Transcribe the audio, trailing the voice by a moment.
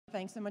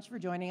Thanks so much for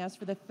joining us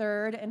for the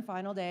third and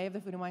final day of the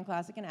Food and Wine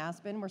Classic in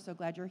Aspen. We're so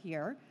glad you're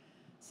here.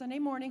 Sunday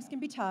mornings can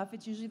be tough.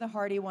 It's usually the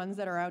hardy ones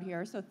that are out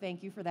here, so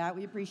thank you for that.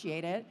 We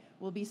appreciate it.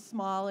 We'll be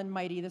small and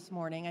mighty this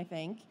morning, I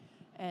think.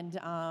 And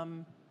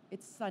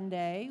it's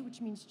Sunday,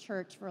 which means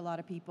church for a lot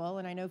of people,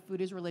 and I know food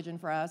is religion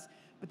for us,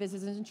 but this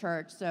isn't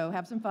church, so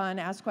have some fun,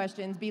 ask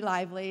questions, be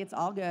lively. It's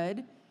all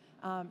good.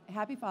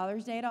 Happy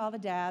Father's Day to all the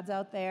dads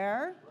out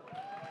there.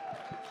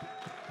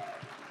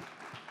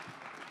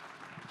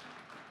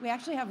 We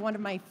actually have one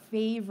of my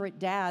favorite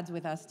dads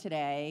with us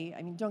today.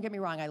 I mean, don't get me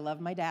wrong, I love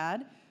my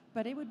dad,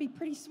 but it would be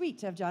pretty sweet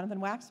to have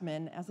Jonathan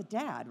Waxman as a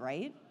dad,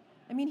 right?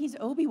 I mean, he's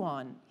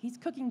Obi-Wan. He's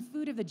cooking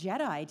food of the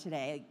Jedi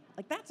today.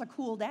 Like, that's a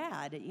cool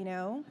dad, you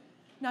know?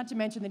 Not to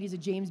mention that he's a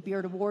James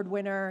Beard Award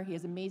winner. He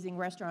has amazing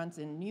restaurants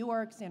in New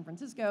York, San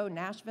Francisco,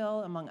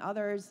 Nashville, among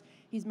others.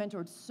 He's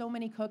mentored so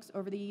many cooks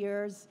over the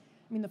years.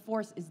 I mean, the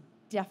force is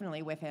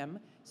definitely with him.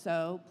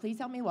 So please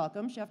help me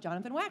welcome Chef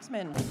Jonathan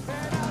Waxman.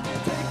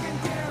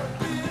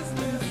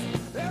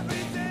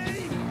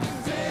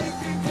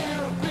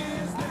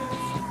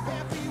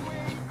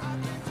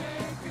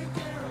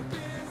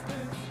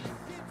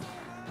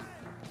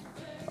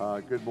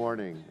 Good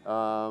morning.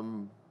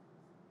 How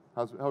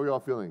are you all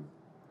feeling?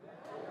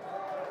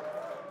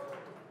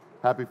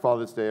 Happy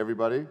Father's Day,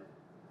 everybody.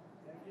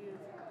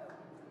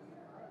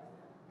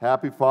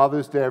 Happy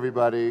Father's Day,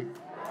 everybody.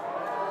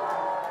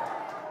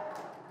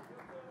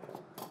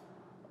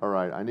 All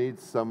right, I need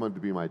someone to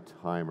be my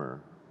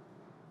timer.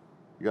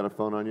 You got a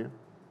phone on you?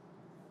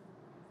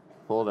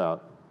 Pull it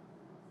out.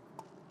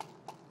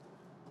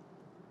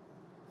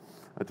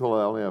 I told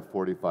her I only have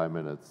 45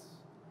 minutes.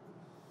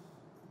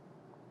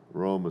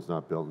 Rome was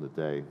not built in a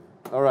day.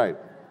 All right.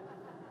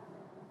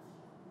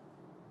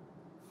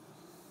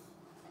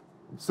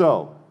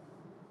 So,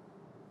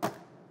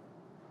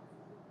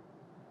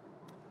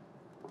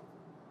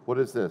 what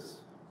is this?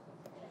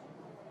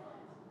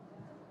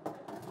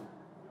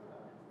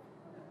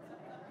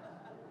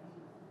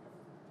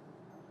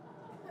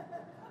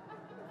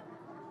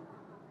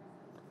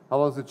 How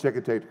long does the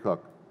chicken take to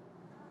cook?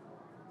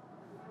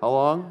 How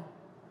long?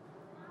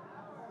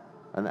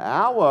 An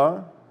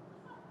hour?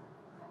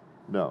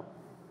 No.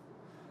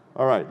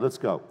 All right, let's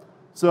go.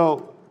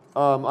 So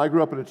I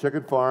grew up in a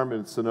chicken farm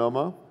in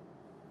Sonoma,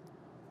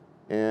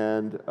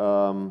 and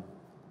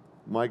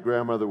my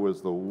grandmother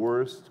was the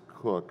worst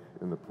cook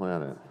in the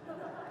planet.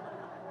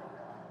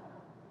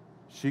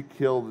 She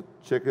killed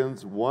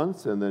chickens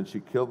once, and then she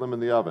killed them in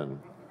the oven.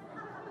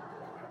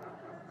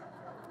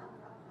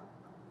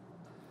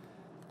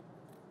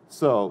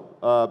 So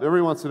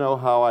everybody wants to know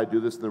how I do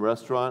this in the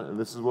restaurant, and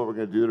this is what we're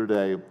going to do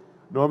today.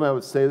 Normally I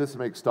would say this and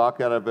make stock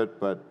out of it,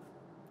 but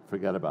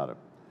forget about it.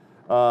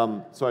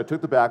 So I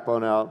took the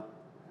backbone out,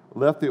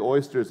 left the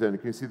oysters in.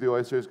 Can you see the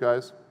oysters,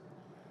 guys?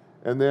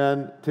 And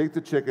then take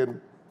the chicken,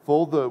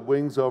 fold the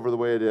wings over the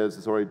way it is.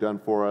 It's already done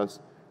for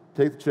us.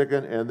 Take the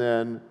chicken, and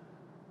then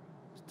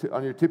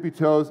on your tippy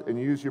toes, and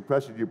you use your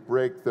pressure, you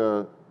break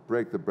the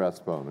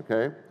breastbone,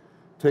 okay?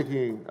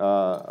 Taking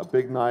a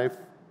big knife,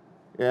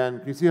 and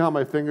can you see how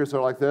my fingers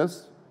are like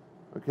this?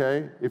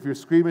 Okay? If you're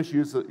squeamish,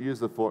 use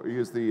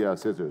the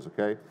scissors,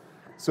 okay?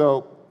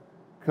 So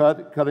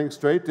cutting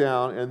straight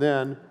down, and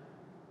then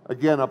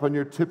again up on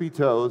your tippy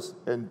toes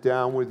and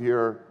down with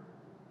your,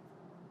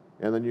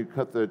 and then you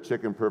cut the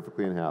chicken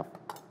perfectly in half.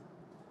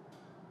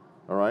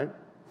 All right?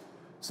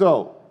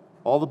 So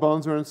all the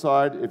bones are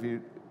inside.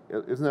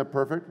 Isn't that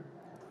perfect?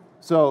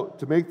 So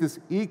to make this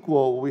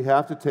equal, what we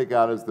have to take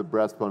out is the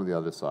breastbone on the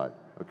other side.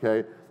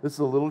 Okay? This is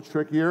a little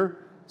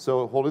trickier.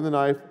 So holding the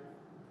knife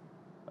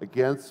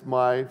against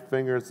my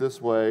fingers this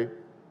way,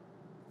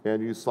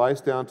 and you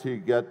slice down till you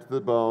get to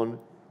the bone.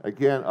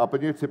 Again, up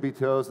on your tippy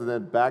toes, and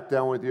then back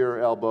down with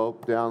your elbow,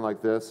 down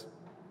like this.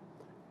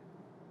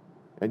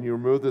 And you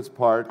remove this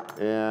part,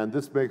 and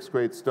this makes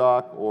great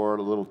stock or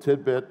a little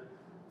tidbit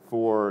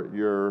for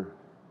your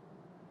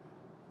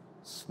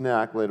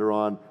snack later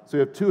on. So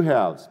you have two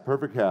halves,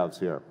 perfect halves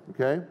here,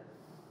 okay?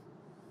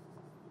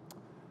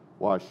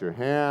 Wash your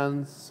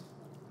hands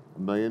a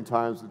million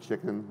times with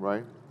chicken,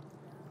 right?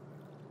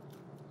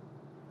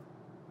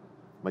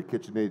 My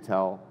KitchenAid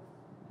towel.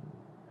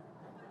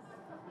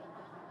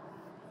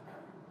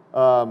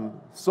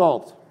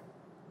 Salt.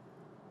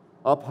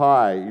 Up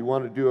high, you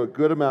want to do a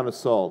good amount of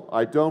salt.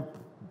 I don't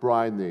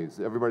brine these.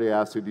 Everybody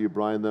asks me, do you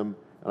brine them?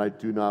 And I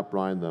do not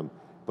brine them.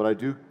 But I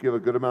do give a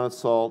good amount of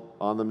salt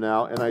on them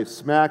now, and I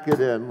smack it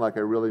in like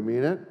I really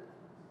mean it.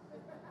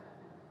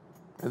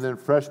 And then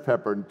fresh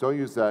pepper. And don't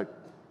use that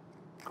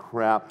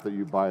crap that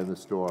you buy in the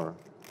store.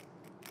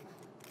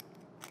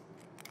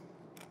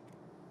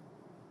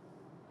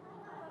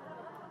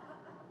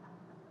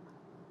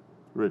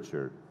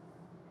 Richard.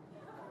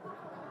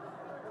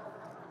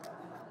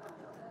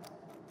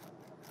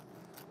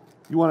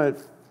 You want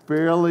it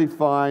fairly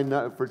fine.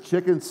 For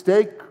chicken,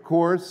 steak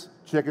coarse,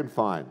 chicken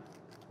fine,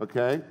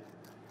 okay?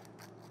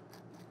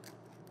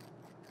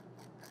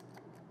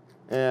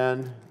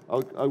 And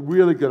a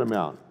really good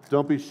amount.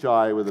 Don't be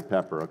shy with the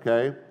pepper,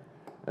 okay?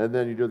 And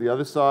then you do the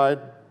other side.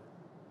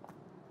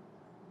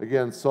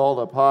 Again, salt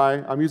up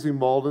high. I'm using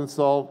Malden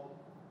salt.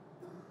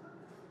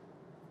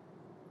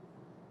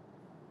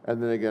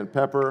 And then again,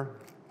 pepper.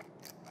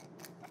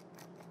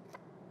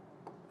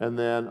 And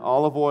then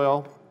olive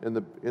oil in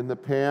the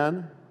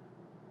pan.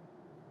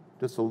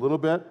 Just a little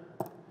bit.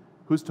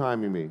 Who's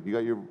timing me? You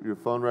got your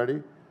phone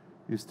ready?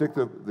 You stick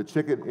the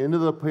chicken into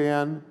the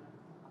pan,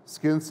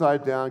 skin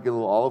side down, get a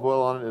little olive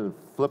oil on it, and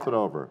flip it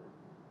over.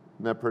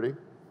 Isn't that pretty?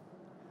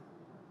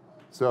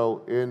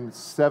 So in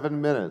 7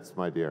 minutes,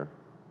 my dear.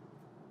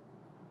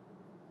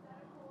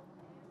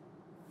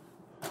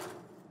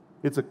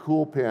 It's a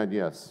cool pan,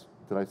 yes.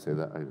 Did I say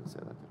that? I didn't say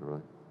that, did I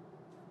really?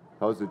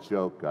 That was a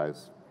joke,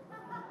 guys.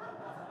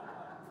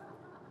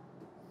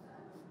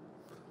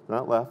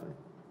 Not laughing.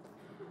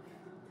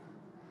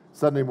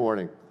 Sunday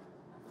morning.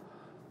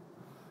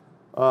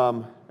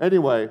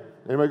 Anyway,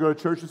 anybody go to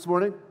church this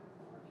morning?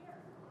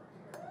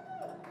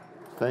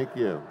 Thank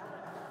you.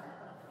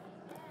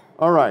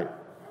 All right.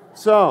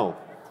 So,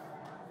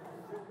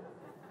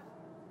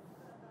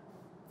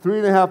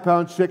 3.5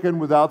 pound chicken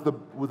without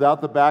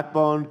the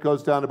backbone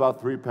goes down to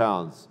about 3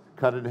 pounds.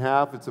 Cut it in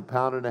half, it's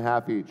 1.5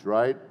 pounds each,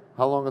 right?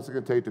 How long is it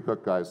going to take to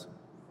cook, guys?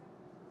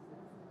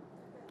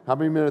 How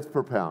many minutes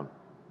per pound?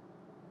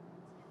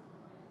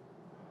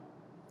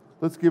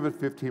 Let's give it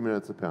 15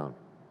 minutes a pound.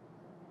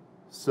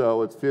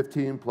 So it's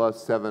 15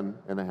 plus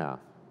 7.5,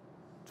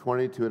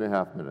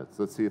 22.5 minutes.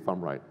 Let's see if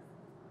I'm right.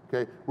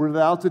 Okay, we're at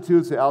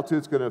altitude, so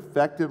altitude's going to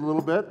affect it a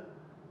little bit,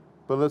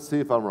 but let's see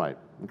if I'm right,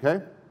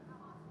 okay?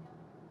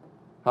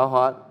 How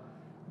hot?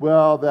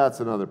 Well, that's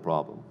another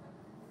problem.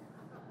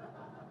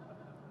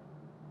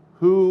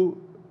 Who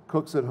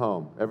cooks at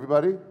home?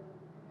 Everybody?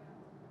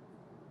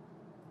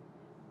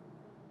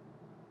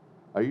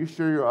 Are you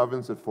sure your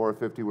oven's at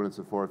 450 when it's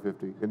at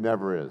 450? It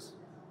never is.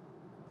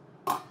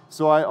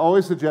 So I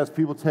always suggest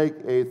people take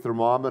a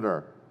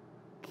thermometer,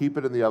 keep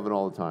it in the oven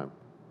all the time.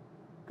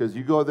 Because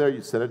you go there,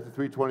 you set it to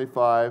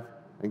 325,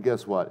 and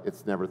guess what?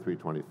 It's never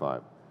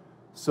 325.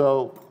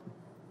 So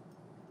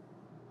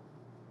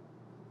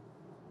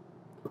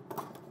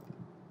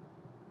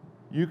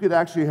you could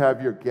actually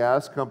have your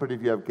gas company,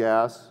 if you have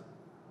gas,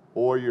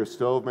 or your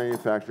stove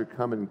manufacturer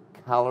come and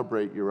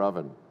calibrate your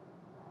oven.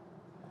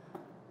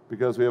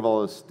 Because we have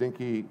all this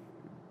stinky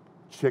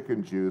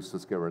chicken juice,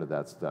 let's get rid of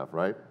that stuff,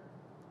 right?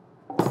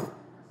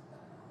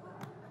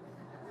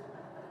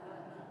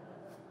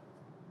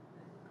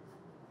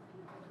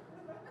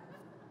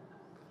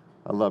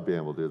 I love being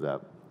able to do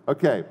that.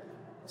 Okay,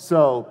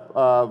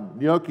 so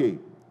gnocchi.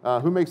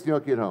 Who makes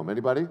gnocchi at home?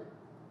 Anybody?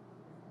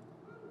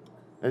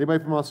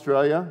 Anybody from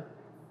Australia?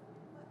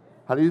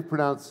 How do you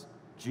pronounce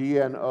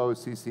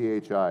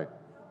Gnocchi?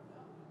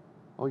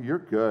 Oh, you're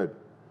good.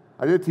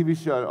 I did a TV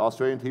show,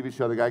 Australian TV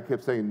show. The guy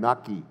kept saying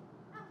 "naki."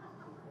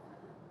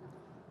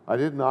 I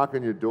didn't knock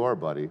on your door,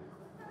 buddy.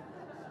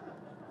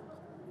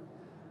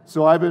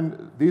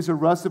 So these are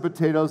russet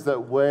potatoes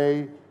that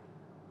weigh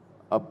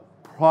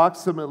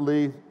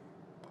approximately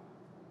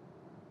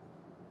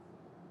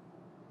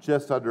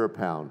just under 1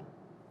 pound.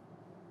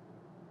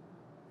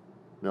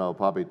 No,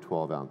 probably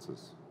 12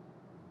 ounces.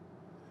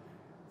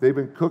 They've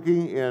been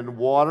cooking in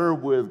water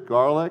with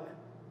garlic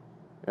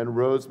and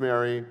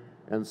rosemary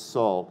and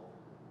salt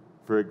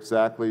for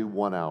exactly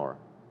 1 hour,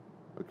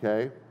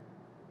 okay?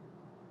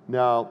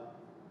 Now,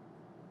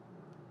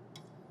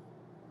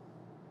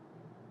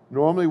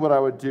 normally what I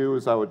would do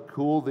is I would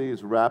cool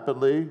these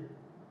rapidly,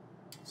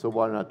 so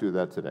why not do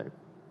that today?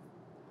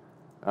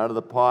 Out of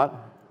the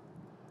pot.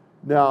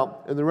 Now,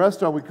 in the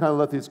restaurant, we kind of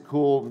let these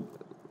cool,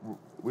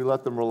 we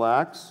let them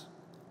relax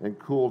and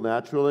cool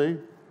naturally,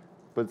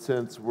 but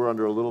since we're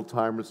under a little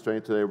time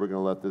restraint today, we're going to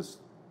let this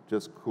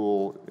just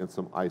cool in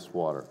some ice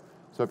water.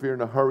 So if you're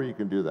in a hurry, you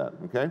can do that,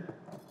 okay?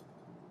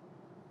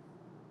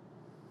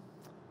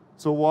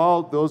 So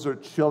while those are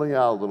chilling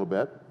out a little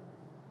bit,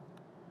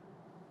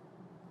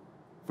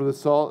 for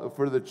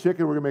the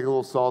chicken, we're going to make a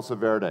little salsa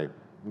verde,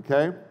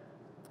 okay?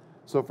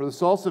 So for the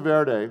salsa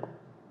verde,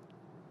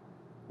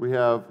 we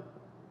have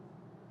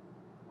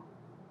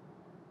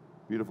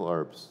beautiful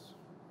herbs,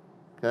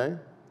 okay?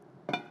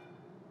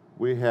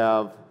 We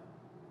have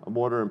a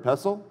mortar and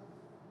pestle.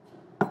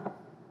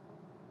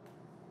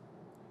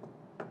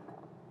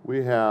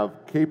 We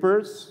have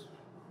capers.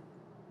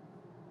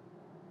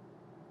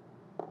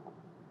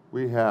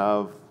 We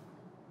have,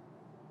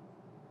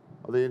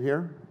 are they in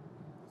here?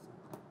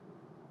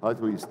 I like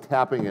the way he's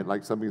tapping it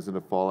like something's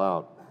going to fall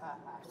out.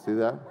 See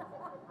that?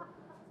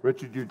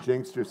 Richard, you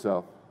jinxed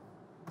yourself.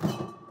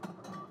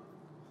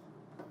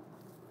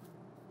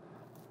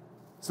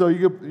 So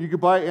you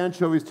could buy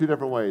anchovies 2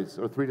 different ways,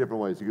 or 3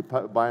 different ways. You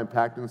could buy them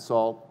packed in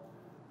salt.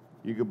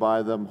 You could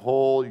buy them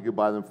whole. You could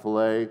buy them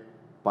fillet.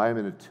 Buy them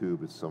in a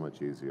tube. It's so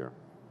much easier.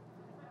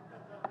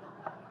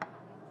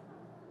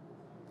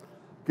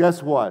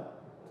 Guess what?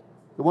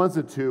 The ones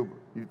in a tube,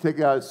 you take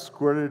it out,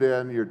 squirt it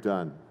in, you're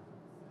done.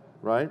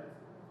 Right?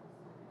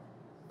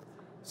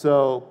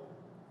 So,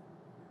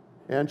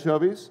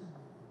 anchovies.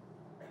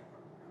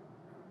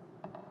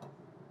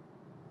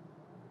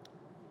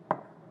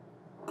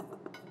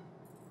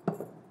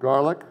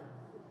 Garlic.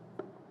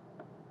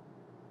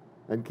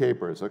 and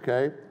capers,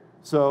 okay?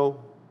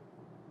 So,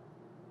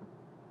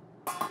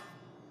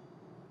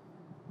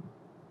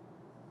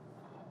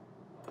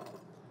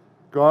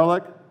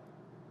 garlic,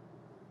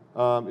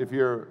 if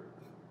you're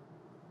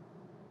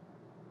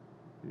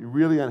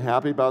really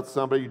unhappy about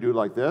somebody, you do it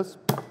like this.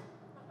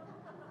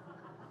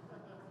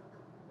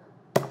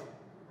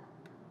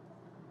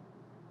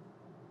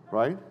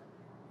 Right?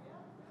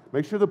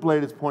 Make sure the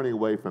blade is pointing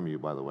away from you,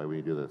 by the way, when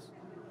you do this.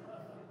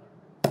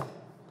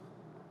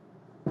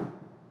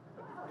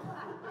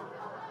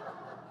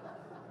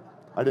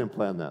 I didn't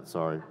plan that,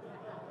 sorry.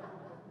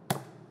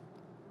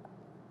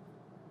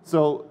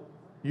 So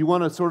you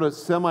want to sort of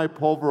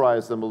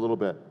semi-pulverize them a little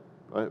bit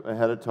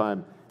ahead of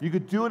time. You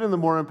could do it in the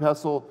mortar and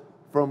pestle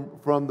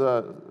from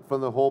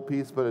the whole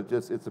piece, but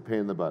it's a pain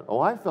in the butt. Oh,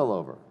 I fell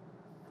over.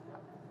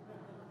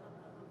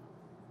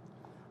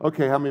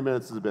 Okay, how many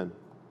minutes has it been?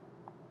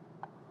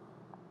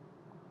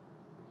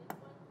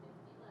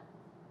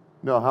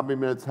 No, how many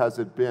minutes has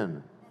it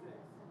been?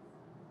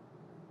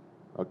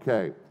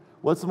 Okay.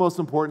 What's the most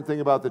important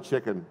thing about the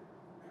chicken?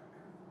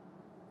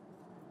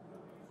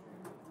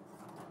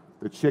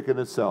 The chicken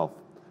itself.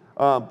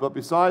 But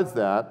besides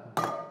that,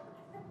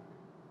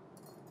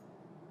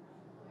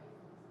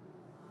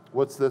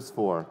 what's this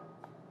for?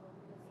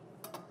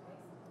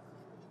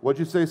 What'd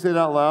you say? Say it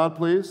out loud,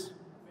 please.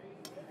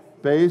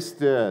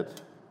 Baste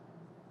it.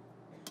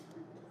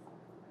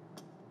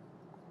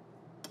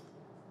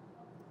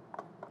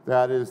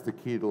 That is the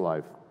key to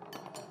life.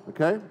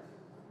 Okay?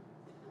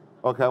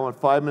 Okay, I want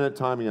 5-minute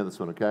timing on this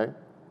one, okay?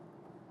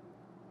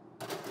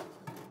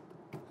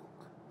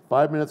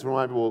 5 minutes,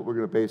 remind me, we're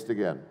going to baste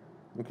again.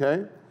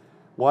 Okay?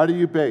 Why do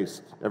you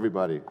baste,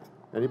 everybody?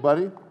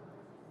 Anybody?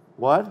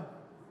 What?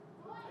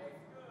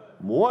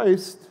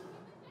 Moist?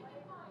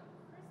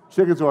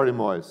 Chicken's already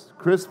moist.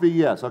 Crispy,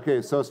 yes.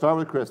 Okay, so start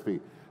with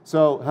crispy.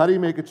 So how do you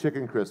make a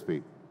chicken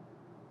crispy?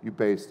 You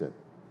baste it.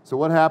 So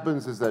what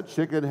happens is that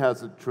chicken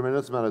has a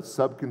tremendous amount of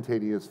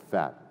subcutaneous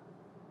fat,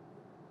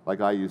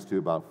 like I used to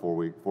about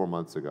 4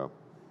 months ago.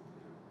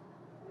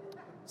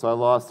 So I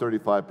lost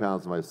 35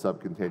 pounds of my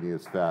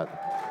subcutaneous fat.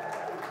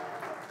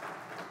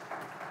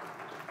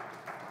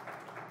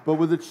 But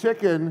with the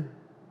chicken,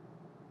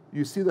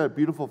 you see that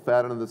beautiful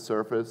fat on the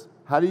surface.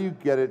 How do you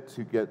get it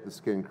to get the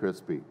skin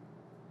crispy?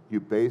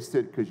 You baste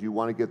it because you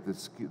want to get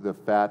the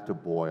fat to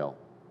boil.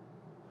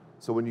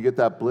 So when you get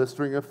that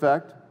blistering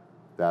effect,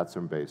 that's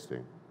from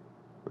basting.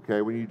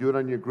 Okay, when you do it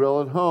on your grill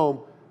at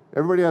home,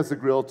 everybody has the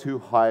grill too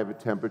high of a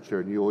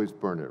temperature, and you always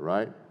burn it,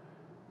 right?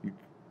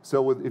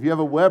 If you have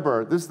a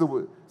Weber,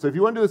 so if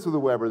you want to do this with a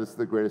Weber, this is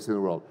the greatest thing in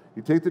the world.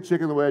 You take the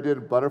chicken the way I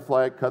did,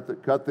 butterfly it, cut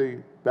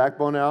the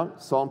backbone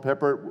out, salt and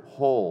pepper it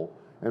whole,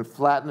 and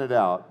flatten it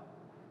out.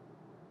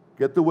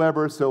 Get the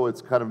Weber so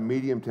it's kind of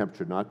medium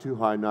temperature, not too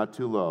high, not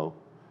too low.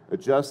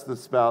 Adjust the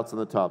spouts on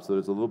the top so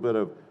there's a little bit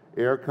of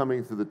air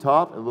coming through the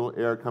top and a little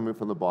air coming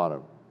from the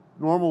bottom.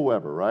 Normal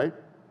Weber, right?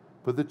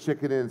 Put the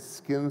chicken in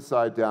skin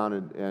side down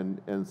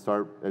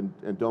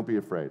and don't be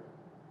afraid.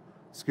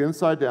 Skin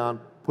side down,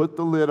 put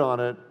the lid on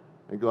it,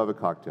 and go have a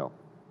cocktail.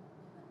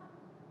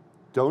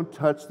 Don't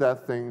touch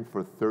that thing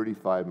for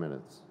 35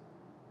 minutes.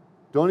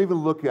 Don't even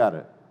look at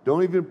it.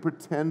 Don't even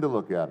pretend to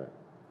look at it.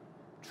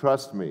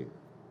 Trust me.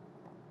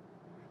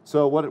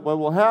 So what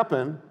will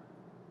happen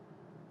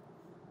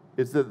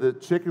is that the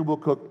chicken will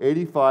cook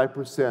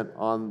 85%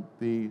 on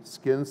the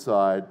skin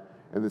side,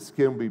 and the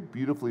skin will be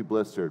beautifully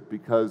blistered,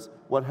 because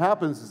what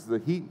happens is the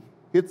heat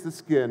hits the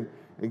skin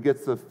and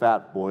gets the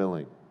fat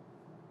boiling.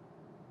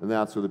 And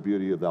that's where the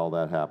beauty of all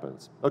that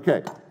happens.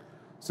 Okay,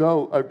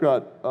 so I've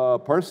got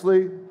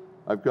parsley,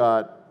 I've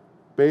got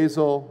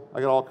basil, I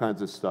got all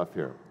kinds of stuff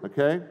here,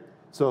 okay?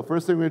 So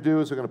first thing we're gonna do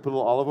is we're gonna put a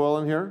little olive oil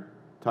in here,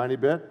 tiny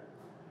bit,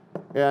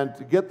 and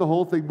to get the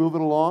whole thing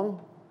moving along,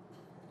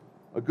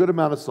 a good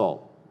amount of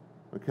salt,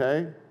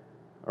 okay?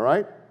 All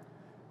right?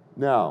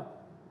 Now,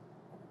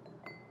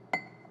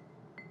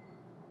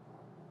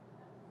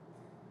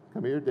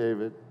 come here,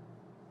 David.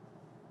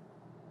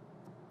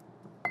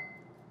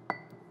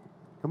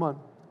 Come on.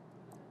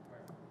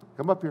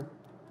 Come up here.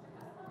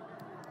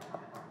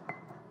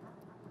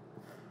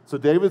 So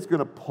David's going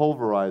to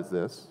pulverize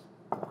this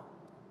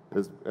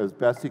as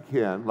best he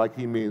can, like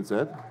he means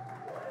it.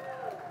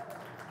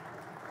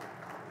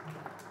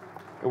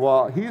 And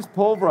while he's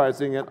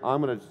pulverizing it,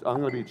 I'm going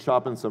to be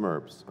chopping some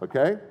herbs,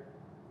 okay?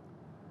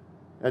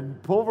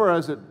 And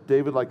pulverize it,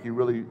 David, like you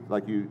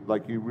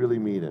really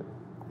mean it,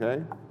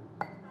 okay?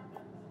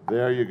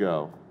 There you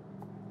go.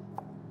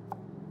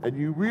 And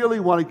you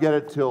really want to get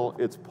it till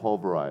it's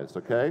pulverized,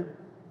 okay?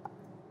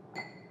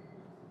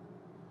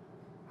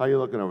 How you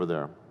looking over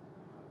there?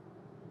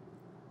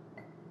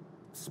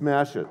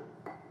 Smash it.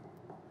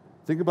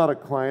 Think about a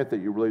client that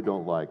you really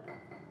don't like.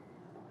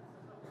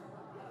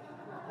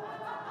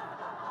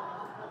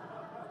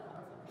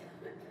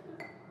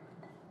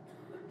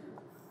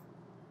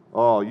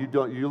 Oh,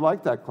 you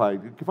like that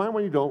client. You can find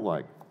one you don't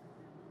like.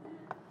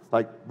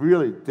 Like,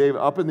 really, David,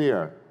 up in the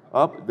air.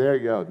 Up, there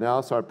you go.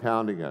 Now start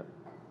pounding it.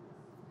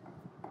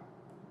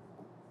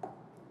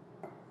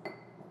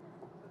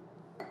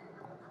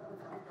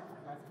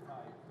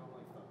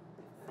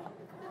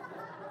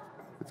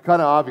 It's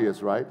kind of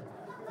obvious, right?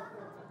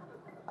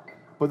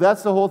 But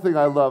that's the whole thing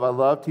I love. I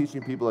love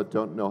teaching people that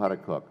don't know how to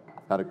cook.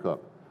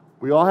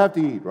 We all have to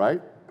eat,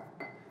 right?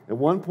 At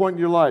one point in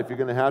your life, you're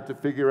going to have to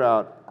figure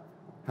out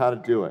how to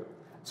do it.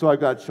 So I've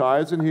got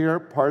chives in here,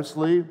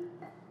 parsley.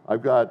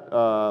 I've got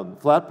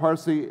flat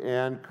parsley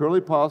and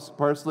curly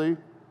parsley.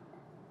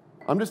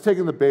 I'm just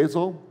taking the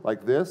basil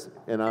like this,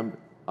 and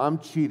I'm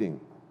cheating.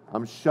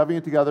 I'm shoving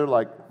it together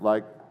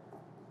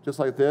just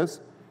like this.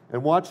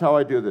 And watch how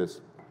I do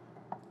this.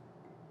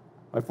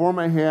 I form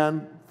my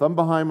hand, thumb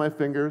behind my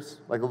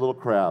fingers, like a little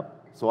crab,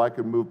 so I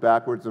can move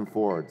backwards and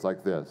forwards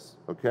like this,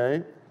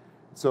 okay?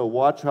 So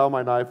watch how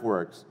my knife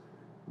works.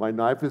 My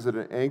knife is at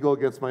an angle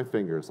against my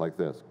fingers, like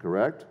this,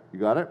 correct? You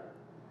got it?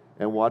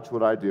 And watch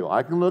what I do.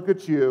 I can look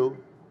at you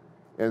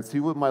and see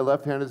what my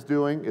left hand is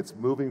doing. It's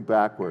moving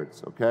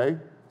backwards, okay?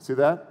 See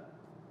that?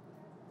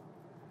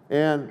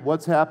 And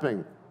what's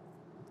happening?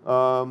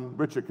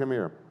 Richard, come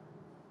here.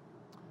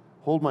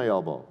 Hold my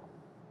elbow.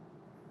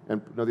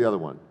 And no, the other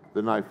one,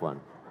 the knife one.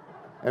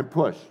 And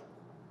push.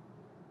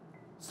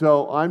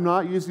 So I'm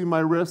not using my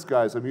wrist,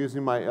 guys. I'm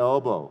using my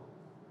elbow.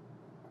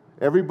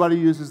 Everybody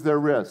uses their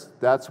wrist.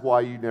 That's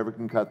why you never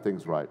can cut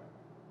things right.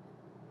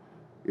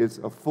 It's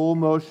a full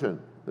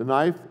motion. The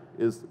knife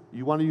is,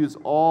 you want to use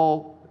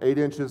all 8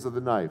 inches of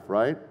the knife,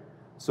 right?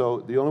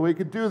 So the only way you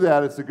could do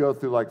that is to go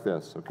through like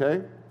this,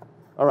 okay?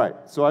 All right,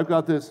 so I've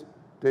got this.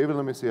 David,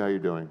 let me see how you're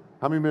doing.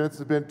 How many minutes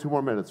has it been? 2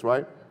 more minutes,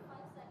 right?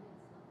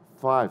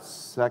 5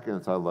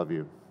 seconds, I love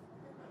you.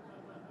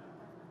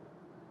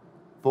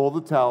 Fold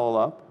the towel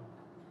up.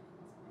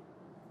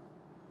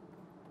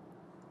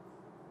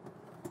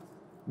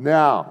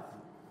 Now,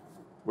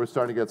 we're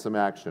starting to get some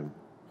action.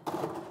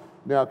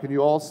 Now, can you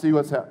all see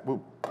what's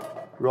happening?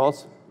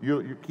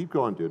 You keep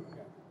going, dude.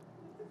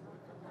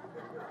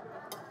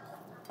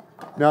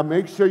 Now,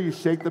 make sure you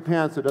shake the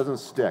pan so it doesn't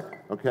stick,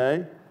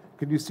 okay?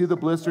 Can you see the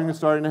blistering is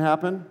starting to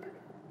happen?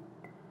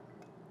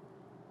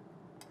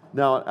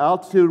 Now, at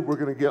altitude, I'm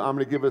going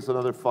to give us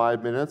another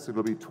 5 minutes.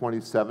 It'll be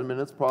 27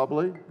 minutes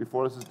probably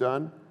before this is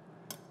done.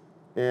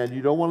 And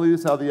you don't want to leave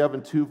this out of the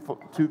oven too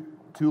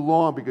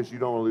long because you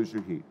don't want to lose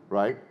your heat,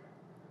 right?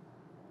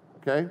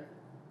 Okay?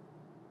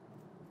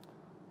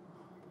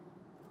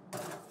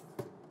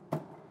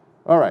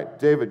 All right,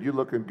 David, you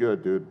looking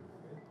good, dude.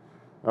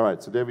 All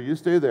right, so David, you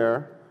stay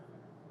there.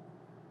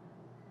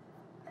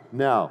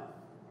 Now,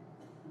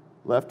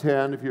 left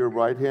hand if you're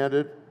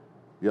right-handed,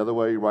 the other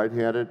way you're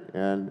right-handed,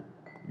 and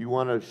you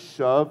want to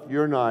shove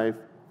your knife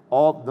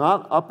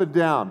not up and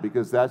down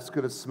because that's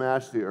going to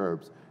smash the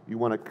herbs. You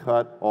want to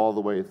cut all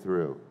the way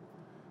through.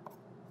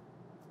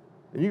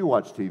 And you can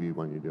watch TV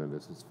when you're doing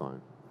this, it's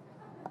fine.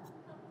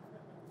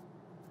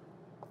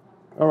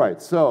 All right,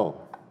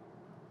 so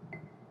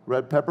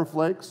red pepper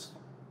flakes.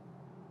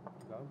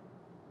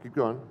 Keep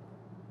going.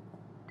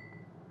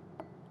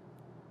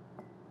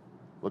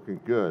 Looking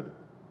good.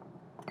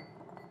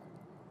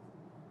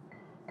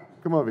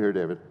 Come over here,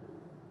 David.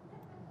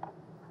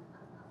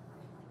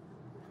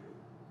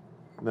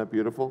 Isn't that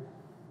beautiful?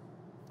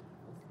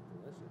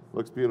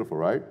 Looks beautiful,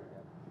 right?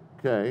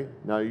 Okay,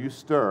 now you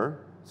stir.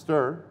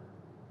 Stir.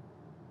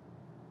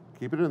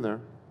 Keep it in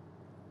there.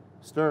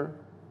 Stir.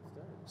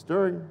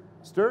 Stirring.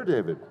 Stir,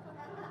 David.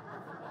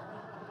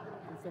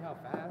 Say how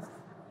fast.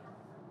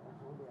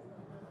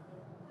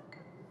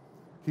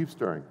 Keep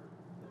stirring.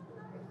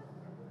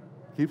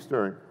 Keep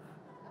stirring.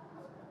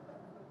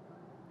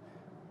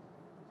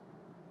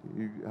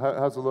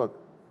 How's it look?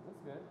 Looks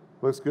good.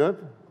 Looks good?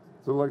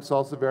 Does it look like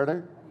salsa verde? I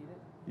eat it.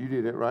 You'd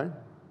eat it, right?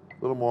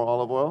 A little more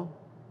olive oil.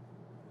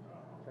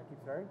 Should I keep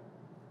stirring?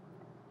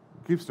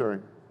 Keep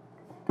stirring.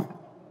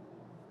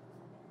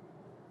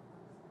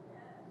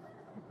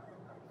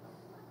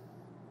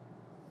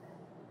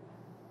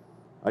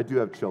 I do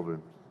have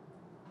children.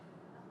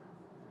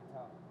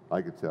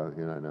 I could tell,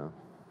 I know.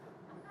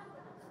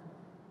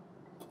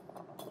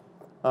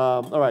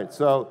 All right,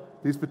 so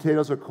these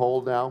potatoes are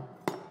cold now.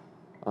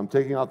 I'm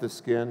taking out the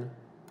skin.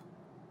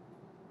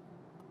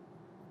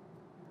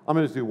 I'm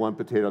going to do one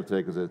potato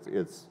today because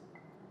it's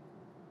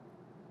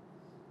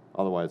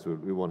otherwise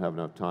we won't have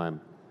enough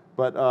time.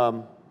 But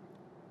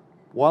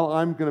while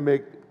I'm going to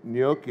make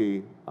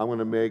gnocchi, I'm going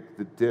to make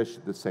the dish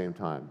at the same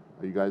time.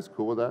 Are you guys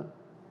cool with that?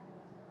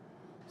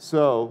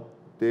 So,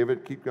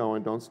 David, keep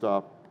going. Don't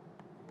stop.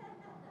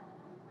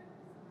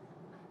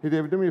 Hey,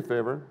 David, do me a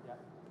favor. Yeah.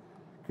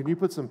 Can you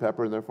put some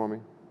pepper in there for me?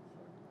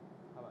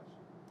 How much?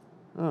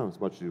 Oh, as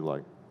much as you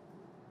like.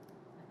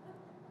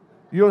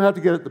 You don't have to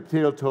get the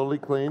potato totally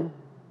clean.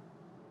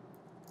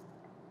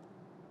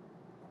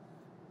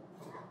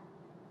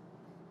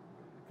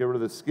 Get rid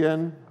of the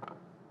skin.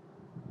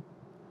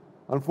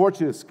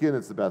 Unfortunately, the skin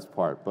is the best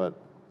part,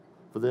 but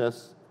for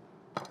this,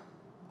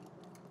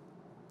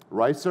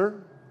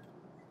 ricer.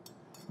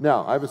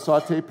 Now, I have a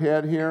saute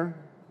pan here,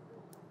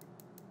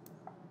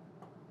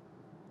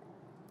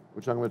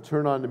 which I'm going to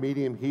turn on to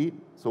medium heat.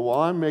 So while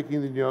I'm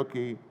making the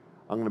gnocchi,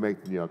 I'm going to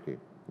make the gnocchi,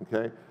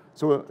 okay?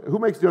 So who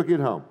makes gnocchi at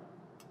home?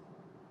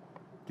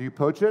 Do you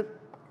poach it?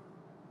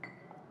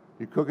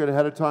 You cook it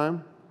ahead of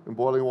time in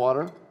boiling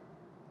water?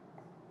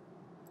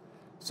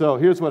 So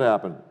here's what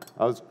happened.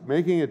 I was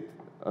making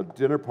a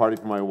dinner party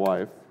for my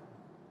wife,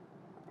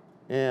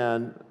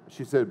 and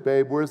she said,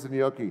 "Babe, where's the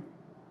gnocchi?"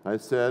 I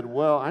said,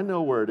 "Well, I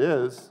know where it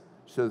is."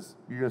 She says,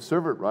 "You're going to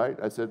serve it, right?"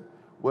 I said,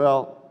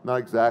 "Well, not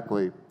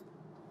exactly.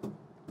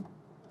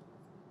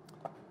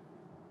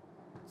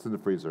 It's in the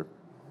freezer."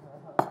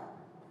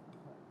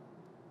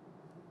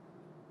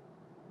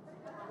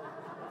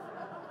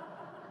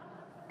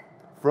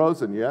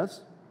 Frozen,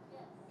 yes?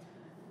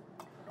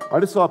 I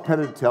just saw Penn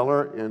and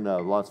Teller in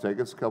Las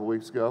Vegas a couple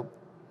weeks ago.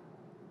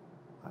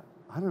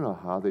 I don't know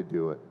how they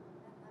do it.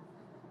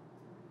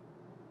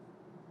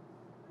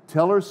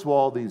 Teller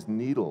swallowed these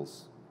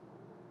needles.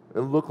 It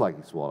looked like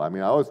he swallowed. I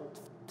mean, I was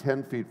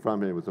 10 feet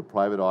from him. It was a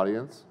private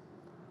audience.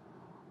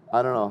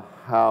 I don't know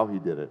how he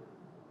did it.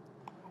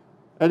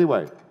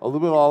 Anyway, a little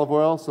bit of olive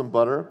oil, some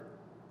butter.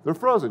 They're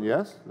frozen,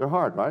 yes? They're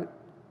hard, right?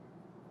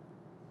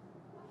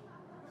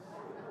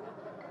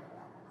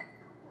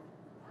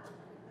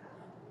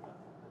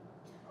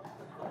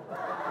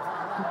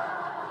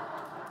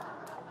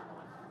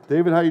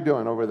 David, how you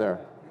doing over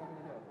there?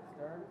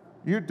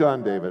 You're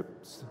done, David.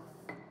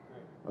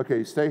 Okay,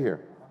 you stay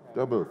here.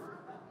 Don't move.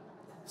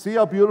 See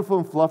how beautiful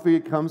and fluffy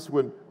it comes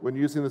when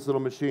using this little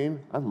machine?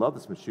 I love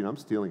this machine. I'm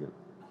stealing it.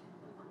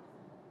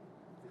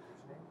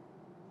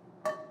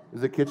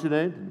 Is it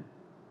KitchenAid?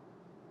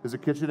 Is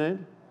it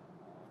KitchenAid?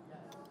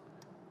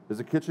 Is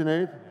it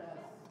KitchenAid?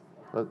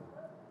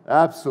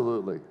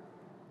 Absolutely.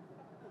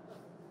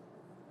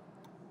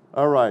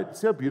 All right.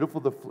 See how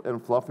beautiful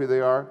and fluffy they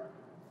are?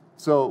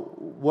 So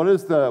what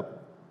is the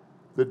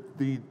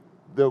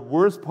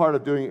worst part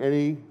of doing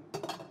any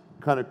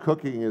kind of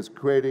cooking is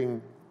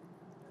creating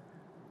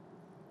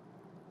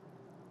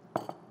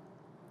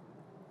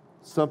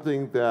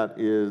something that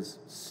is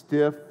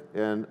stiff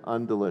and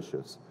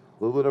undelicious.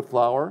 A little bit of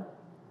flour,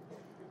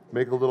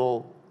 make a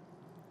little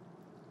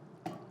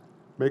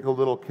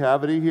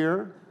cavity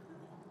here.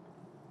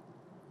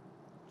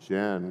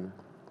 Jen.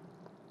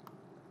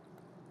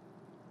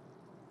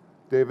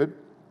 David,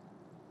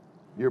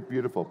 you're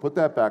beautiful. Put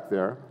that back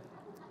there.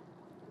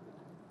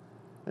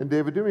 And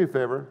David, do me a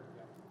favor.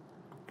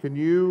 Can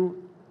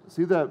you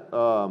see that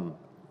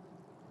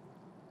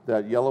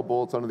that yellow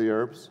bowl that's under the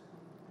herbs?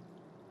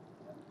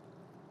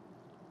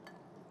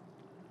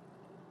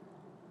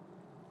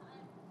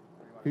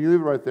 Can you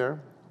leave it right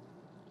there?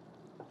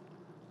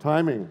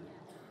 Timing.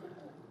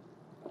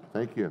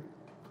 Thank you.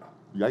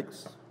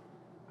 Yikes.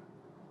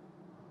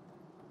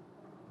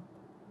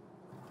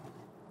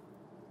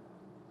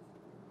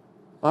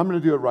 I'm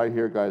going to do it right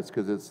here, guys,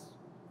 because it's...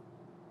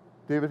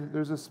 David,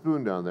 there's a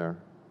spoon down there.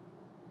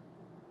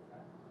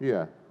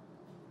 Yeah.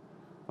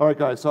 All right,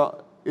 guys,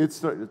 so it's...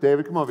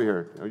 David, come over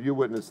here. You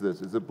witness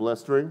this. Is it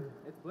blistering?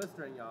 It's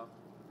blistering, y'all.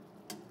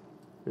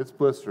 It's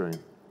blistering.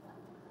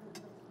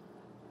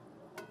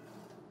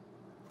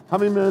 How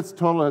many minutes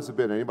total has it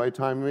been? Anybody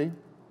time me?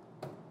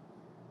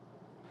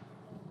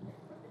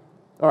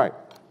 All right,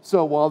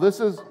 so while this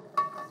is...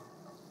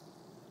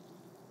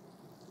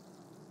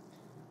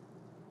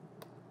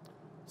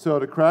 So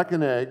to crack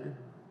an egg,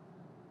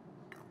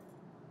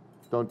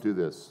 don't do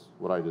this,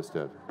 what I just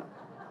did.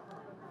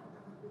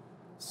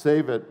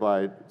 Save it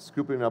by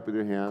scooping it up with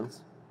your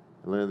hands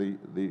and letting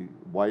the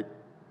white...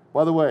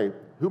 By the way,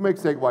 who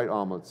makes egg white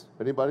omelets?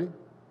 Anybody?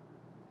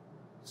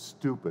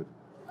 Stupid.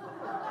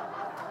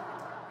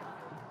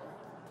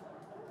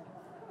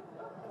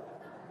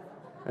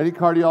 Any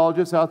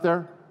cardiologists out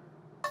there?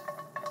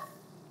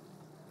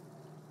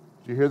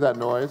 Did you hear that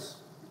noise?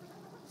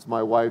 It's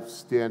my wife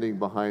standing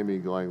behind me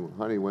going,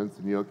 "Honey, when's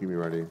the gnocchi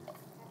ready?"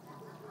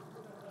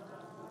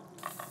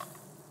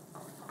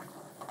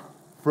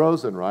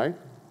 Frozen, right?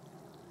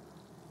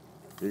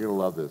 You're going to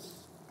love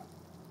this.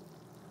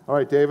 All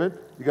right, David,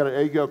 you got an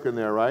egg yolk in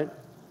there, right?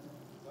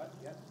 What?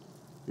 Yes.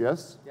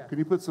 Yes? Yeah. Can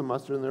you put some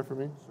mustard in there for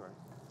me? Sure.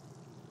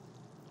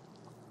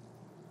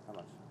 How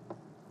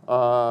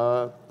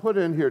much? Put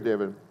in here,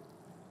 David.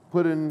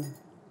 Put in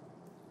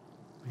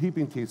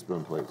heaping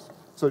teaspoon, please.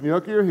 So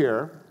gnocchi are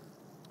here.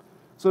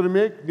 So to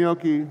make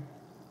gnocchi,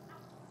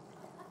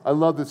 I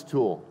love this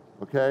tool,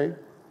 okay?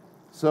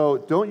 So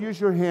don't use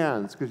your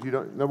hands, because you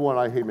don't, number one,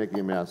 I hate making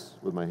a mess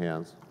with my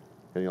hands,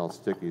 getting all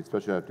sticky,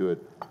 especially if I have to do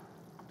it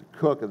to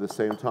cook at the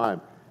same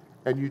time.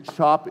 And you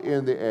chop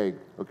in the egg,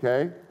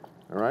 okay?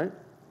 All right?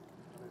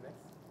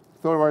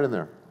 Throw it right in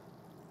there.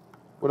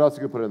 What else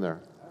you can put in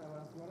there? I don't know what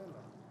else you want in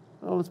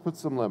there. Oh, let's put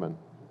some lemon.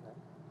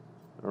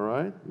 Okay. All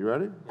right, you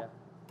ready? Yeah.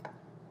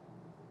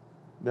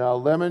 Now,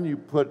 lemon you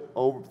put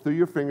over through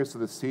your fingers so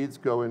the seeds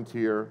go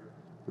into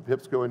the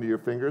pips go into your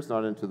fingers,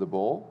 not into the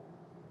bowl,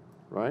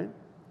 right?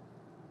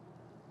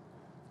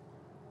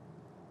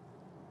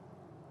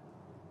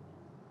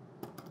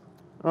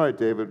 All right,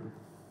 David,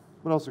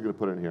 what else are you going to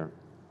put in here?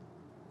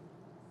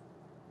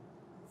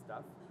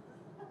 Stuff.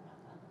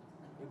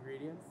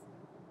 Ingredients.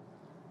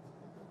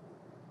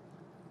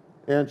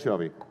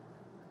 Anchovy.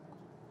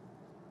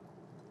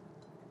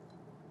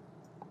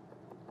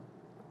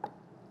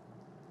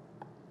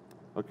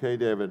 Okay,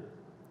 David.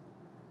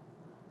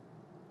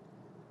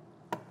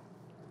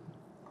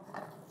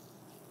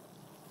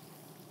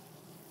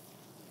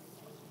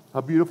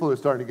 How beautiful they're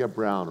starting to get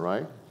brown,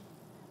 right?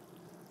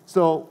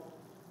 So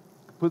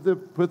put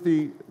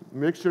the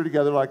mixture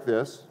together like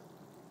this.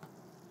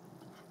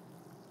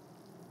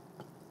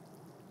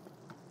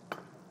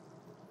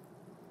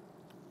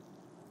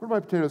 Where'd my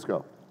potatoes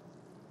go?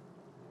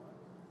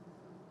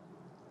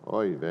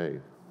 Oy vey.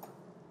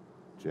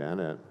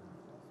 Janet.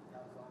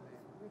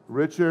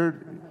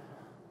 Richard.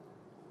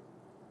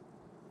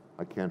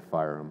 I can't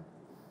fire him.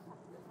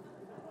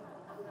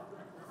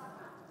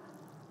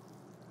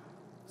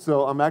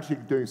 So I'm actually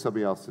doing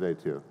something else today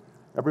too.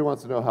 Everybody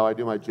wants to know how I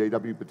do my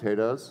JW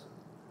potatoes.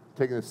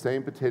 Taking the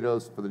same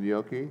potatoes for the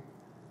gnocchi,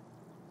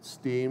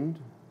 steamed,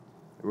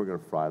 and we're going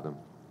to fry them.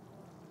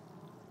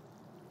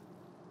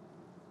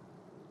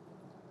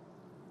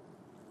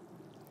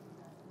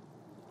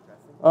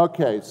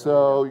 Okay,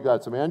 so you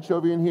got some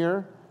anchovy in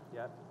here.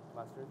 Yep,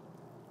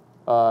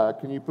 mustard.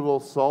 Can you put a little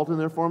salt in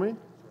there for me?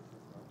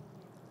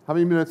 How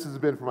many minutes has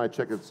it been for my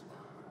chickens?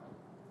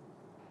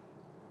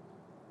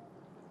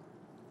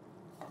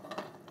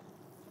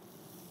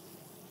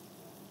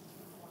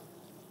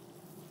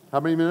 How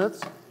many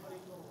minutes?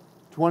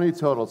 20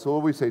 total. So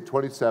what do we say,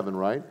 27,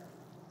 right?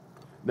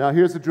 Now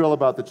here's the drill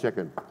about the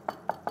chicken.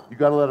 You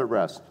got to let it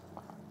rest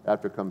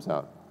after it comes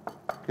out.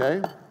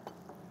 Okay?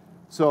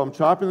 So I'm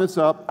chopping this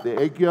up, the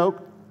egg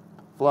yolk,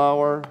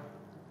 flour.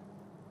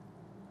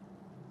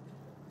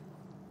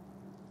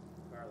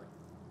 Garlic.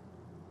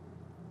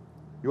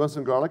 You want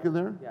some garlic in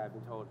there? Yeah, I've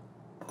been told.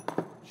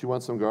 She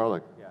wants some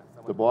garlic. Yeah,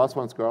 The boss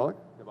wants garlic?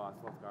 The boss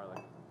wants garlic.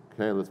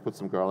 Okay, let's put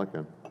some garlic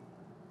in.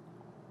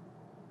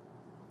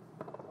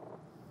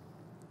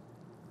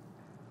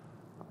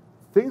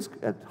 Things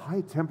at high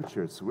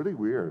temperature, it's really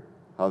weird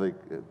how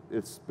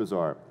it's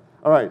bizarre.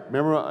 All right,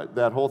 remember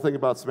that whole thing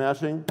about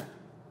smashing?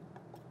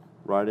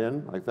 Right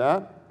in, like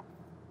that.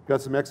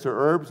 Got some extra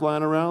herbs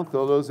lying around,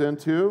 throw those in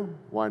too.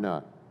 Why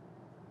not?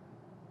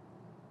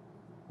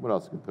 What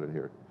else can we put in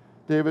here?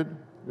 David,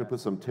 you're gonna put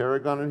some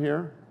tarragon in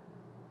here.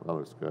 That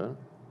looks good.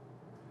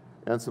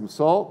 And some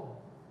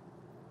salt.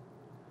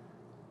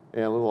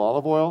 And a little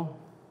olive oil.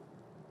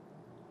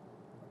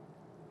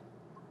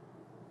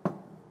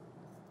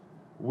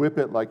 Whip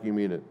it like you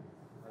mean it.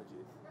 Oh,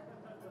 geez.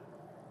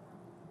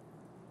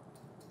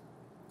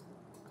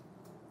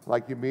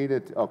 Like you mean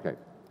it. Okay.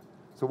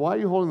 So why are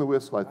you holding the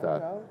whisk like I don't that?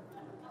 know.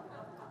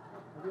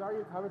 Have you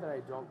already covered that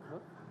I don't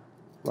cook?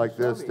 Like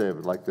Show this, me.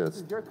 David, like This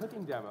this. is your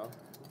cooking demo.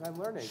 I'm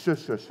learning.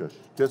 Shush, shush, shush.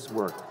 Just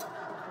work.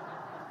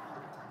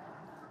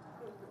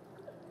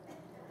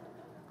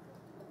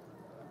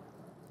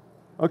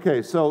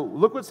 Okay, so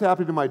look what's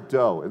happening to my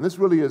dough. And this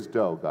really is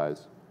dough,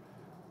 guys.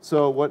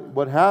 So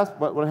what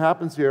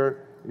happens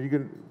here, you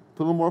can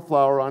put a little more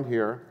flour on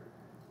here,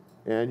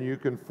 and you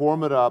can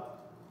form it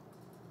up,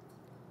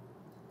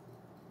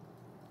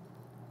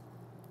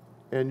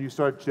 and you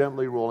start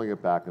gently rolling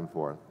it back and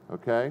forth,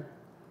 okay?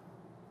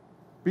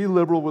 Be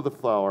liberal with the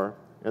flour,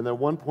 and then at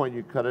one point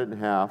you cut it in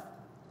half,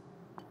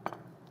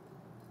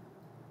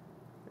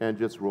 and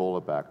just roll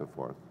it back and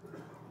forth,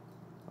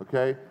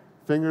 okay?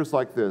 Fingers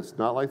like this,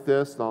 not like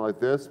this, not like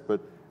this,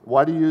 but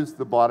why do you use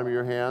the bottom of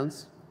your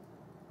hands?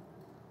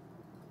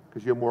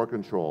 Because you have more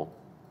control.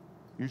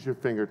 Use your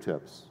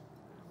fingertips.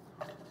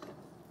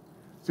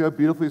 See how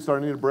beautifully it's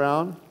starting to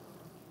brown? Isn't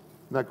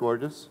that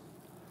gorgeous?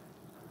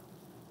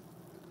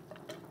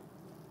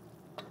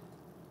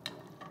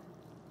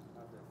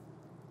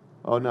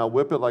 Oh, now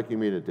whip it like you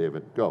mean it,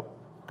 David. Go.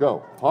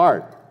 Go.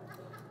 Hard.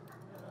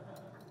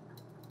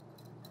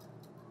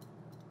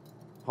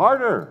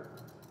 Harder.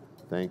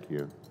 Thank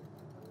you.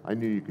 I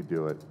knew you could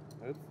do it.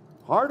 Oops.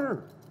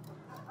 Harder.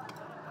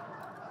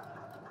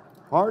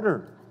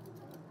 Harder.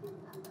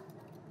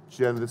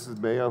 Jen, this is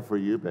mayo for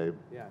you, babe.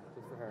 Yeah,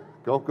 just for her.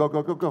 Go, go,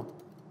 go, go, go.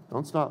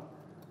 Don't stop.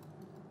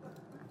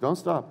 Don't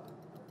stop.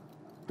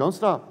 Don't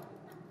stop.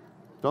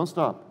 Don't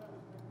stop.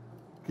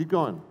 Keep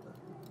going.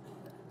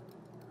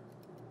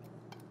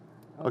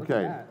 Oh, look at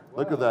Okay, that.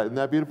 look at Whoa. that. Isn't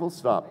that beautiful?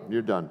 Stop.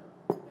 You're done.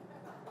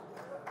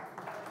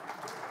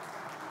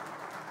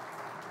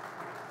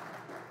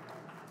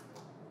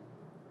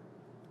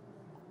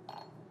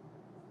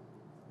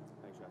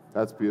 Thanks, Chef.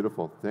 That's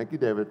beautiful. Thank you,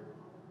 David.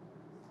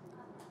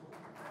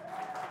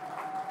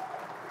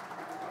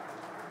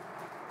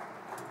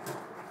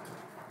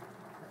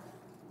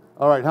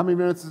 All right, how many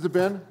minutes has it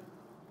been?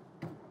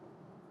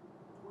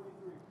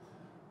 23.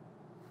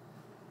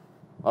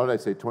 What did I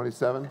say,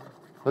 27?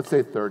 Let's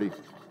say 30.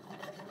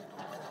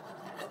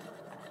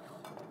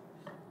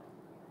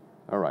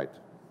 All right.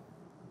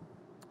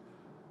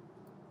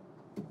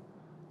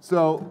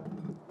 So,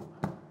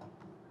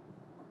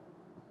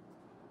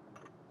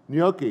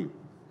 gnocchi.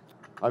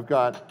 I've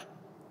got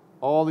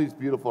all these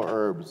beautiful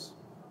herbs,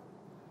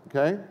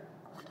 okay?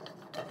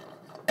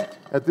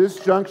 At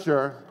this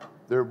juncture,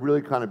 they're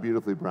really kind of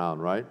beautifully brown,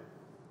 right?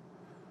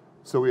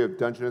 So we have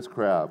Dungeness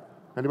crab.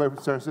 Anybody from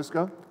San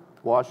Francisco?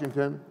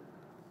 Washington?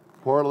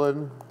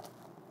 Portland?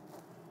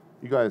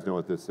 You guys know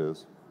what this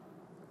is.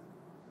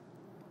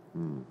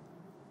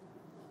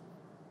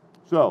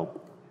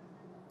 So,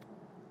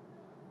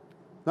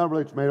 not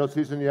really tomato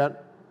season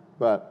yet,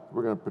 but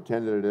we're going to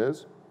pretend that it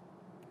is.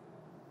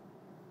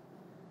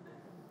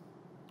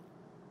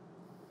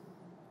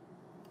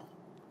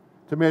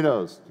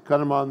 Tomatoes, you cut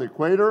them on the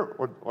equator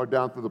or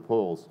down through the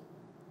poles?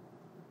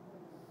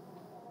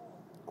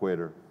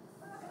 Equator.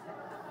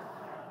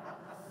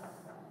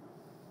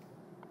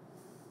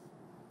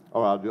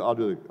 Oh, I'll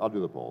do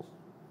the poles.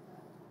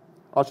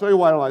 I'll show you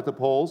why I don't like the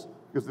poles,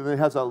 because then it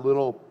has that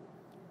little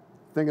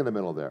thing in the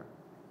middle there.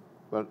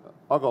 But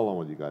I'll go along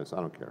with you guys.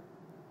 I don't care.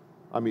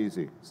 I'm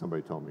easy,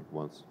 somebody told me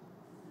once.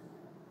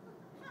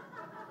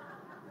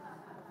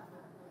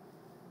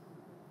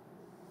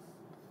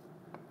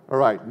 All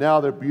right, now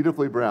they're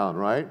beautifully brown,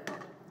 right?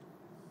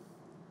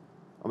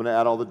 I'm going to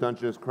add all the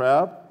Dungeness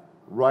crab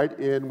right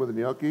in with the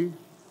gnocchi.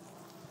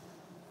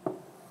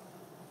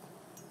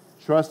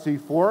 Trusty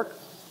fork.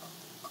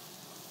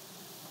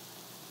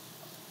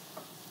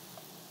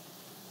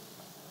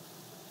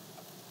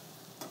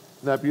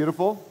 Isn't that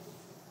beautiful?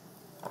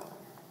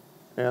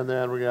 And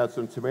then we're going to add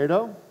some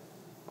tomato.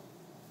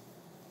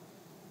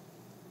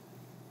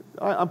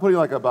 I'm putting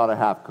like about a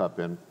half cup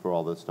in for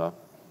all this stuff.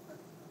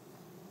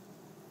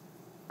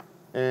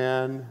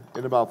 And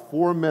in about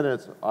 4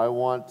 minutes, I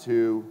want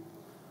to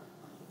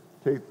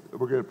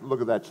we're going to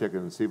look at that chicken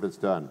and see if it's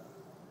done.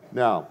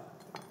 Now,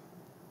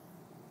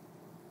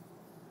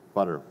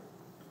 butter.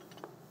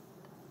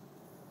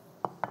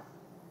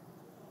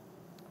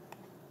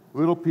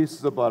 Little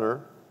pieces of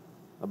butter,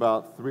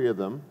 about 3 of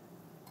them.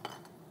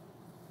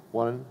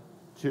 1,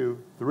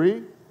 2,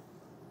 3.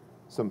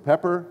 Some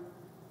pepper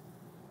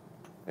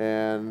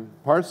and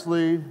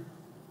parsley.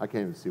 I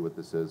can't even see what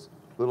this is.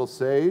 Little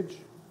sage,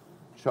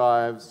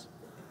 chives,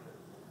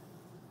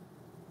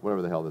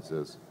 whatever the hell this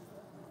is.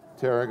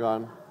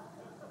 Tarragon.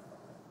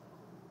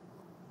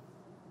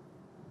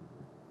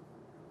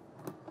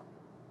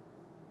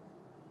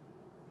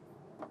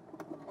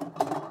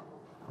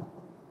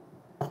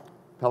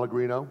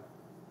 Pellegrino.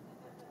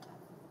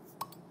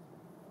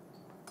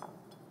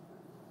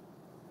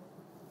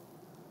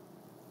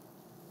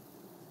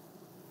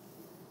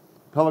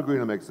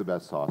 Pellegrino makes the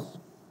best sauce.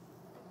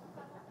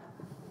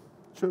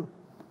 True.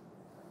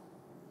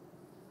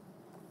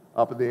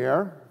 Up in the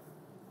air.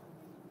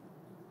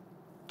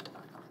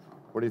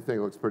 What do you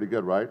think? Looks pretty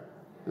good, right?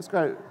 This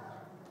guy.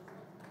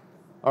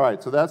 All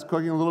right, so that's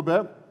cooking a little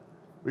bit.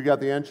 We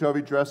got the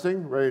anchovy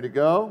dressing ready to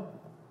go.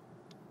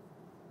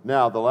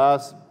 Now, the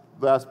last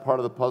part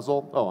of the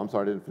puzzle. Oh, I'm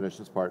sorry, I didn't finish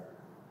this part.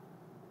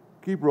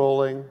 Keep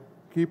rolling,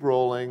 keep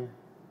rolling,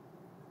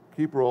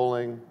 keep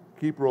rolling,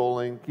 keep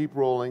rolling, keep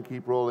rolling,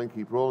 keep rolling,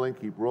 keep rolling,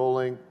 keep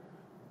rolling,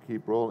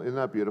 keep rolling. Isn't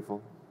that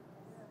beautiful?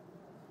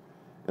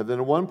 And then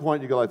at one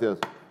point, you go like this.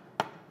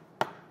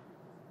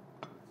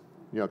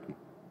 Gnocchi.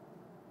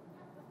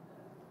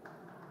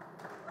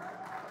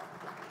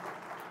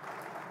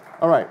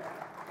 All right,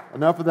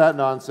 enough of that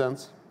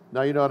nonsense.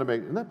 Now you know how to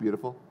make, isn't that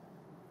beautiful?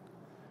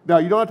 Now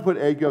you don't have to put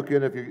egg yolk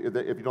in if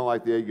you don't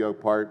like the egg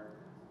yolk part.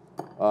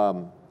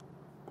 I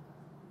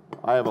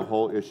have a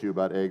whole issue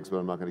about eggs, but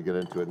I'm not going to get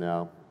into it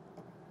now.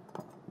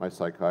 My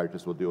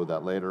psychiatrist will deal with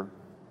that later.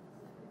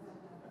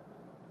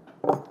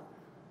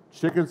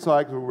 Chicken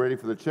side, we're ready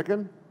for the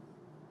chicken.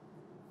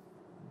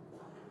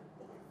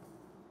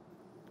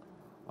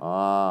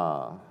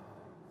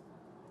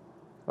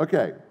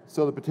 Okay,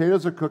 so the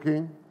potatoes are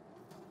cooking.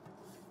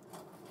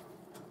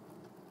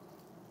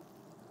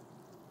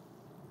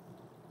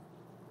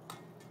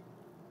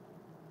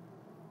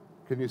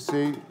 Can you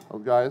see, oh,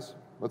 guys,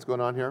 what's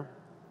going on here?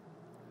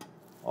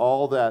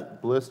 All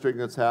that blistering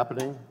that's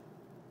happening.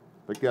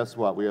 But guess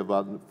what? We have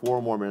about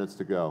 4 more minutes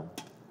to go.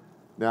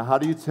 Now, how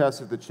do you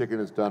test if the chicken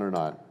is done or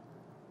not?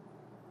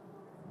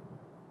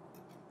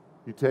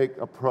 You take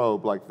a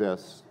probe like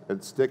this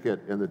and stick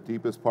it in the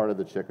deepest part of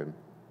the chicken,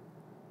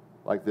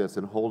 like this,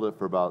 and hold it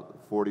for about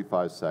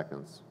 45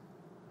 seconds.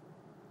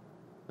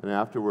 And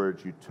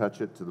afterwards, you touch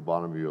it to the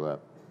bottom of your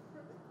lip.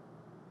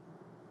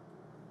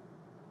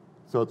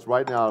 So it's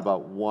right now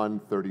about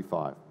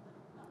 135.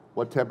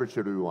 What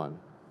temperature do we want?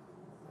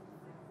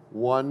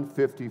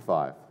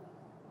 155.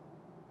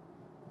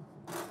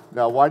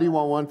 Now, why do you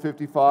want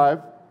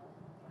 155?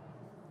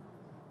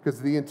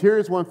 Because the interior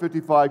is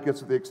 155,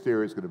 guess what the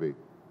exterior is going to be?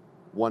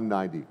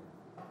 190.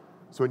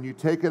 So when you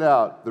take it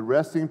out, the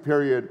resting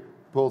period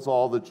pulls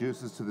all the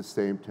juices to the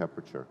same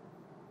temperature.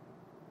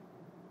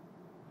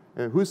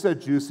 And who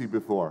said juicy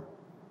before?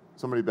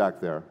 Somebody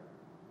back there.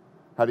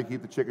 How do you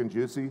keep the chicken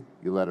juicy?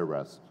 You let it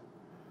rest.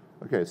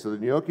 Okay, so the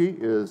gnocchi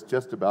is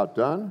just about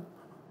done.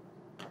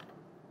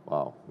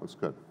 Wow, looks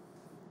good.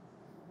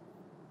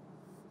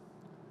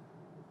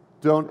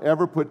 Don't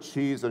ever put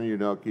cheese on your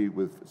gnocchi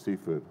with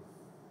seafood.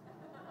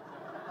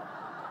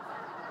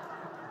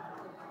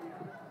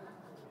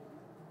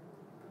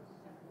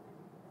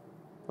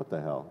 What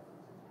the hell?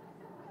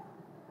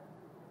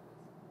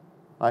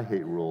 I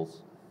hate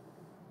rules.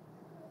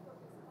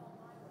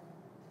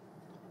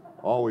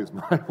 Always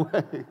my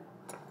way,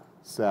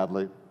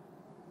 sadly.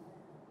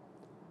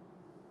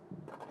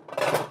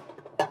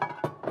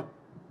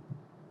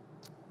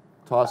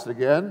 Toss it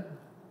again.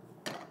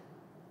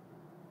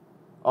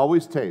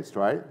 Always taste,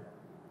 right?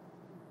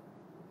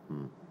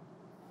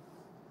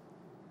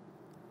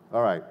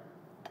 All right.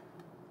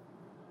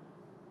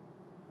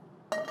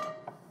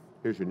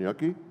 Here's your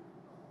gnocchi.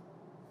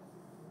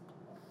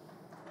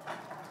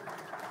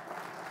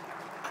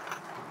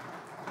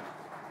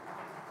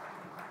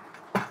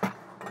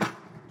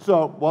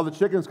 So while the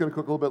chicken's going to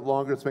cook a little bit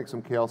longer, let's make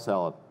some kale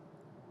salad.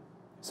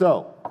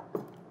 So,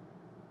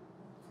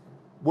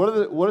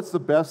 what's the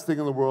best thing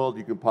in the world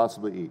you can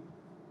possibly eat?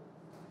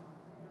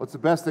 What's the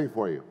best thing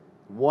for you?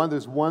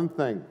 There's one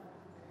thing.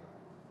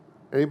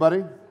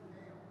 Anybody?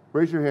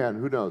 Raise your hand.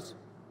 Who knows?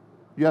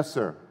 Yes,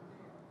 sir.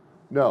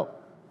 No.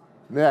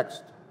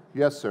 Next.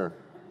 Yes, sir.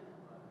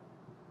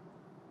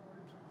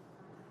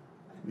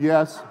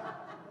 Yes.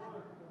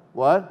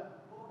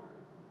 What?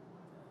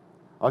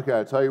 Okay,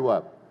 I'll tell you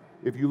what.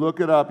 If you look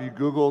it up, you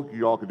Google,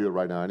 you all can do it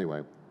right now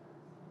anyway.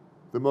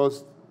 The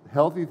most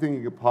healthy thing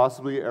you could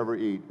possibly ever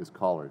eat is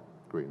collard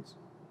greens.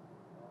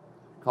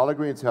 Collard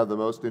greens have the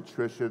most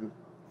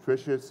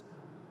nutritious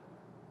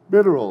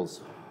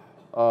minerals,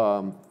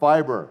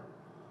 fiber,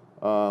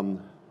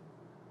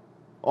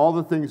 all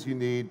the things you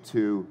need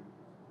to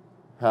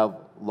have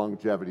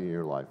longevity in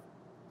your life.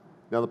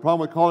 Now, the problem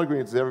with collard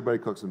greens is everybody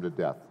cooks them to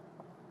death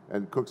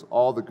and cooks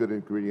all the good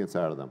ingredients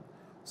out of them.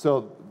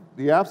 So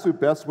the absolute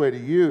best way to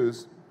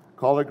use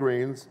collard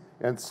greens,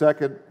 and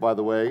second, by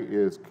the way,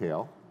 is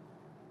kale.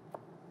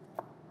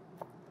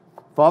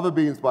 Fava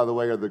beans, by the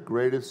way, are the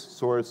greatest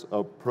source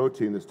of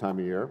protein this time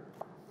of year.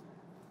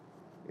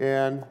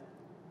 And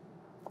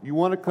you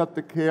want to cut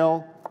the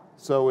kale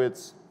so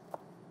it's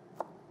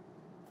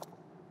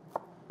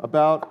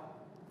about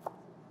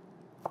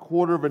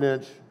 1/4 of an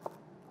inch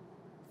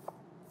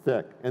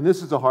thick. And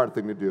this is a hard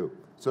thing to do.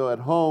 So at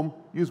home,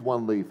 use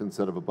one leaf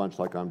instead of a bunch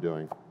like I'm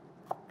doing.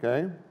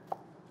 Okay?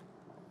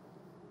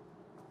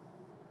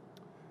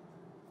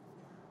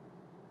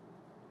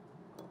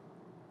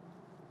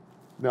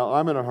 Now,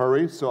 I'm in a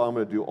hurry, so I'm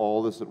going to do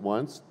all this at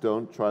once.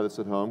 Don't try this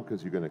at home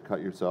because you're going to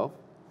cut yourself.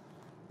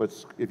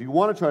 But if you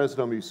want to try this at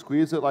home, you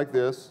squeeze it like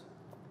this.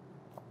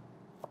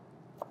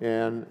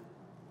 And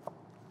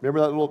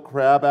remember that little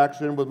crab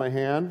action with my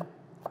hand?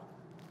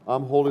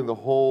 I'm holding the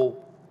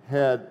whole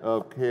head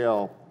of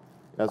kale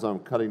as I'm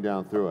cutting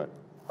down through it.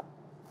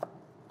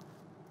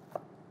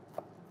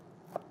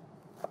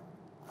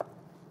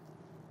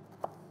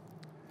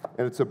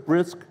 And it's a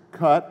brisk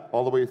cut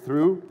all the way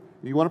through.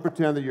 You want to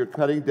pretend that you're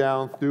cutting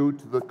down through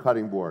to the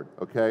cutting board,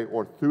 okay?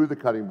 Or through the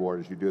cutting board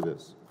as you do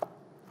this,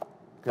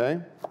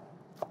 okay?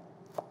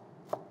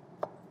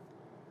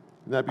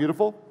 Isn't that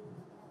beautiful?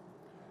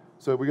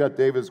 So we got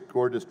David's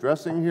gorgeous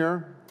dressing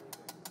here.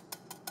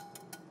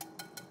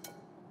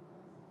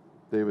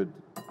 David,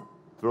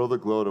 throw the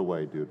gloat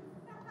away, dude.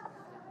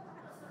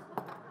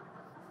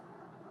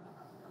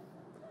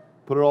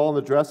 Put it all in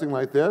the dressing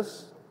like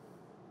this.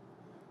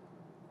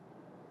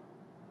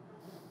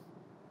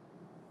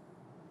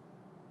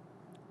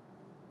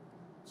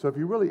 So if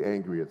you're really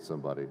angry at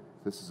somebody,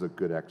 this is a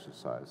good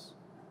exercise.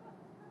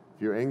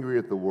 If you're angry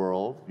at the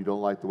world, you don't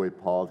like the way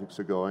politics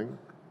are going,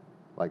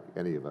 like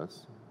any of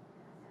us,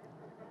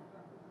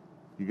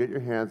 you get your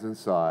hands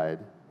inside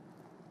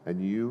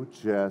and you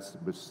just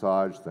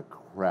massage the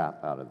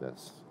crap out of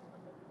this.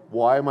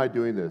 Why am I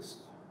doing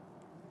this?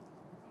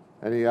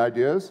 Any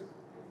ideas?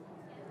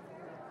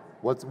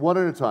 What's one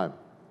at a time?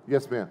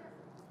 Yes, ma'am.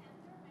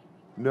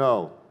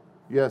 No.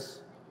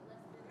 Yes.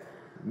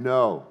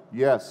 No.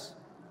 Yes.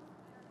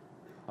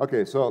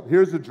 Okay, so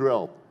here's the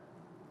drill.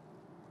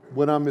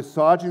 When I'm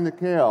massaging the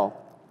kale,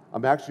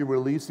 I'm actually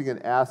releasing an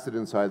acid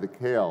inside the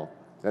kale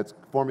that's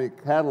forming a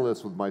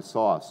catalyst with my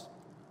sauce.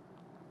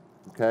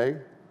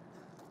 Okay?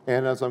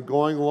 And as I'm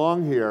going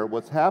along here,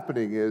 what's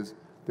happening is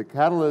the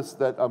catalyst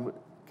that I'm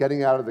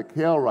getting out of the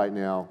kale right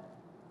now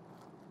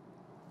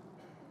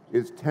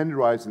is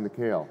tenderizing the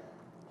kale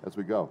as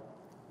we go.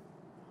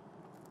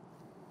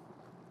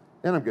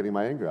 And I'm getting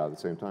my anger out at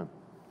the same time.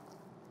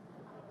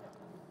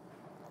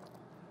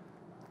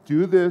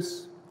 Do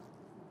this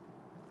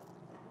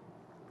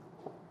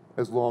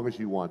as long as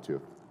you want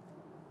to.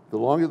 The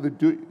longer you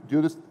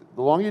do this,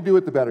 the longer you do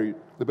it, the better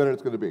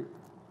it's going to be.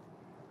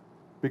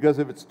 Because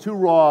if it's too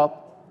raw,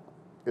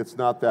 it's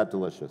not that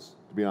delicious,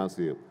 to be honest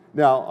with you.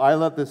 Now, I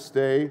let this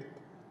stay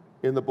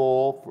in the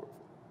bowl.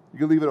 You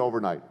can leave it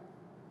overnight.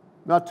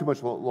 Not too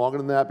much longer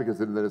than that, because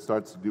then it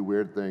starts to do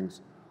weird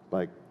things,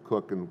 like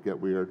cook and get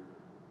weird.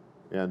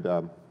 And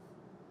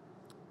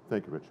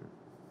thank you, Richard.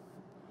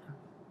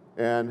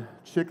 And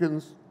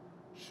chickens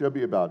should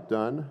be about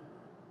done.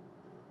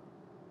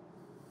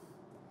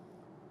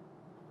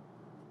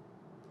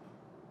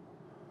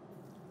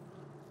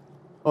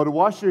 Oh, to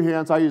wash your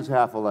hands, I use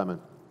half a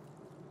lemon.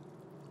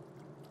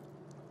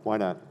 Why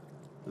not?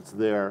 It's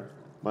there.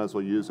 Might as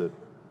well use it.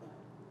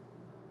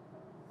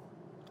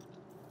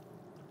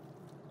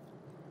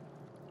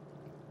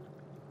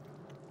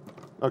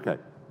 Okay.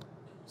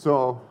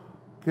 So,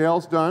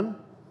 kale's done.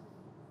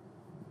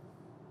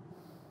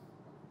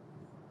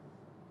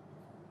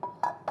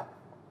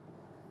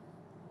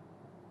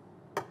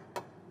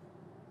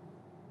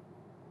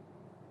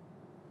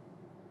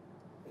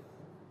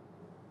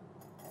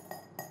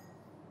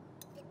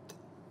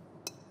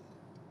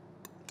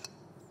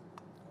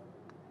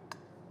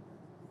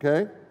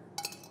 Okay?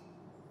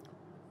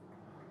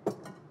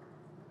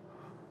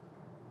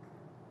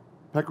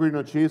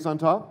 pecorino cheese on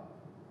top.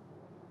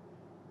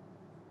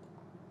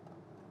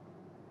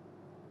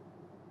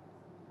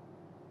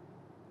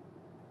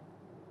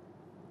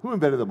 Who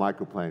invented the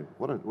microplane?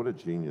 What a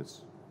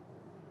genius.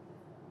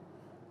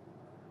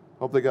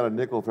 Hope they got a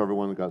nickel for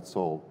everyone that got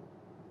sold.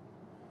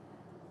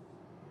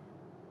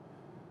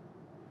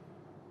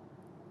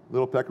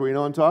 Little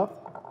pecorino on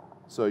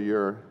top. So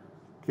your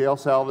kale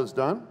salad is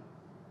done.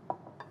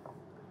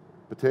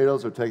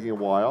 Potatoes are taking a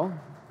while.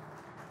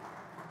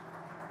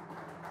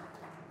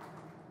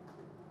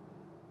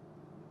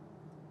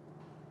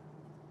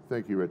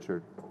 Thank you,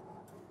 Richard.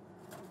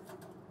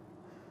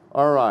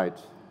 All right.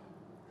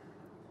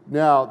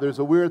 Now, there's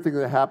a weird thing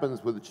that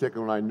happens with the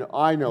chicken when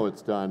I know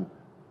it's done.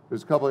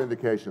 There's a couple of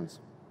indications.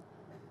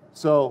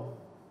 So,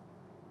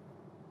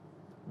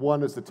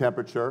 one is the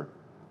temperature.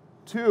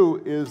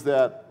 Two is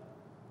that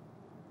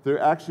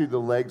the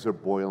legs are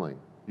boiling.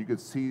 You can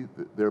see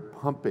they're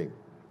pumping.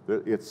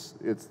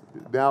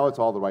 Now it's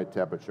all the right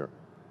temperature.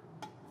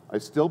 I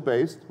still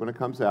baste when it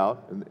comes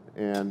out,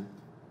 and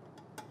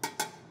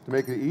to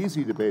make it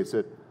easy to baste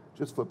it,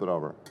 just flip it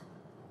over.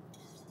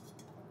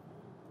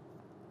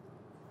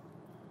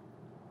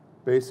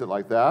 Baste it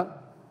like that.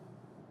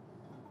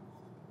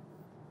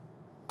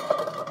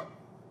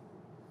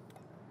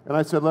 And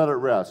I said let it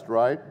rest,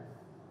 right?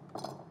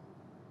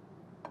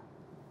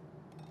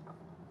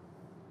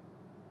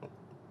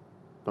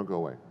 Don't go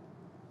away.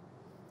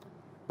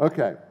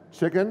 Okay,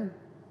 chicken.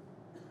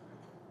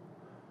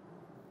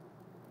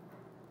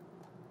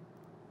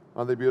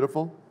 Aren't they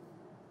beautiful?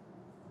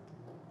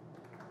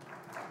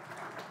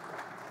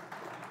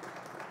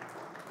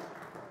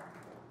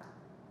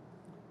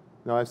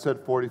 Now I said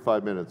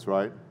 45 minutes,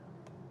 right?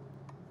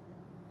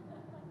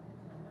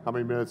 How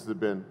many minutes has it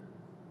been?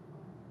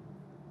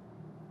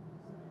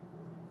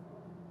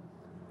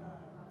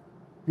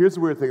 Here's the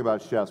weird thing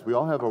about chefs. We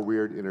all have a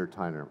weird inner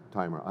timer.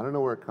 I don't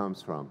know where it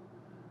comes from.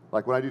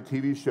 Like when I do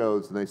TV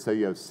shows and they say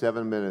you have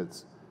 7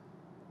 minutes,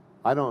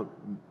 I don't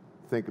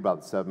think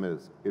about 7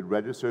 minutes. It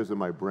registers in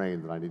my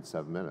brain that I need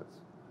 7 minutes.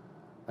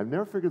 I've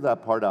never figured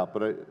that part out,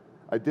 but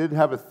I did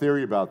have a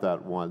theory about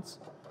that once,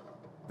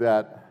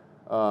 that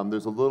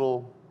there's a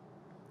little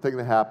thing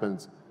that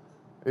happens.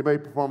 Anybody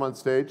perform on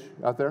stage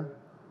out there?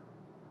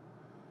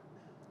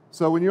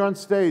 So when you're on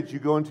stage, you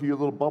go into your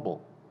little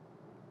bubble.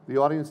 The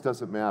audience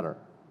doesn't matter.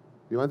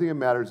 The only thing that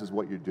matters is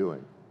what you're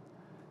doing.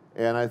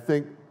 And I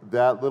think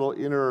that little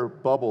inner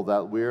bubble,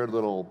 that weird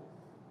little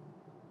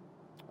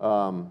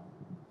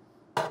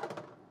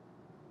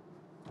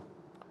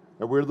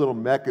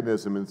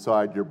mechanism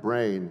inside your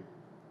brain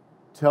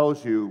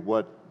tells you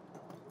what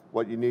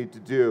you need to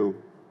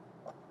do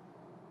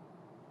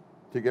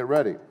to get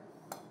ready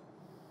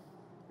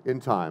in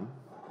time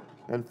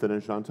and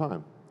finish on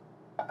time.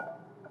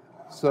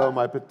 So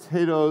my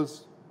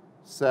potatoes,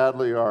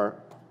 sadly, are,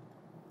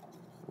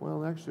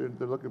 well, actually,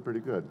 they're looking pretty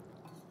good.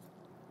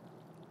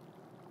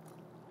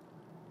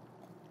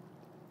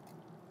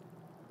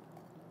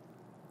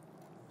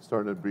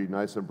 Starting to be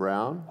nice and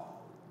brown.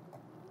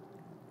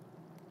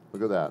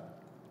 Look at that.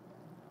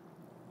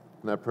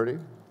 Isn't that pretty?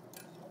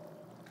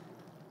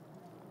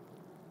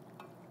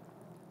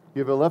 You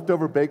have a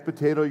leftover baked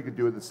potato, you can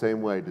do it the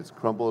same way. Just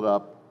crumble it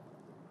up.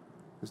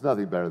 There's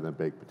nothing better than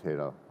baked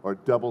potato. Or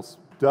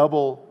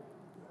double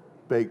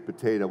baked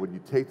potato. When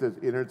you take the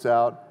innards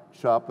out,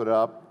 chop it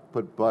up,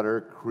 put butter,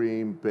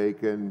 cream,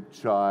 bacon,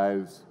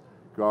 chives,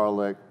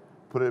 garlic,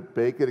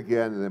 bake it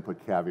again, and then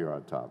put caviar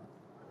on top.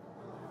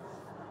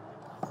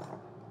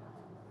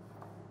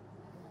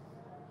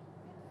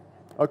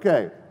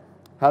 Okay,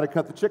 how to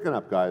cut the chicken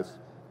up, guys.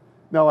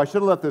 No, I should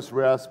have let this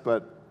rest,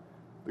 but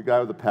the guy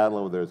with the paddle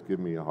over there is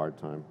giving me a hard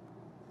time.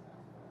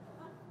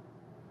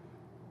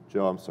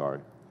 Joe, I'm sorry.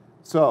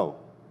 So,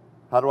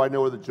 how do I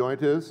know where the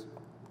joint is?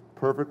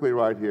 Perfectly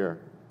right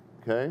here,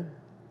 okay?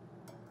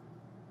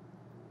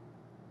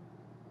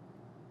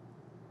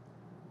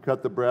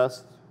 Cut the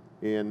breast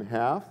in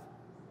half.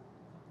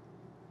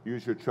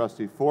 Use your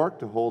trusty fork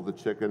to hold the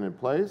chicken in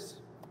place.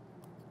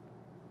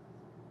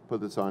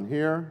 Put this on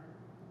here.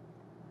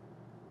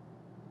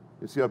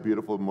 You see how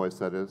beautiful and moist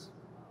that is?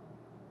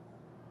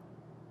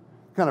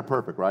 Kind of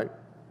perfect, right?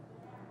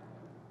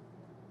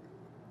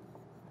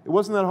 It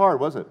wasn't that hard,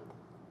 was it?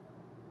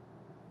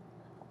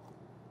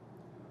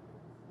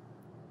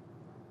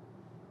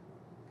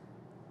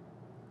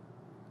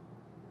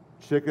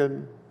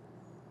 Chicken.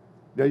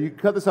 Now you can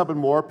cut this up in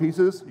more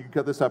pieces. You can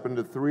cut this up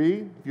into 3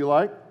 if you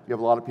like. You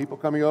have a lot of people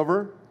coming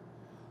over.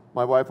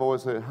 My wife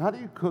always said, how do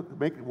you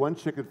make one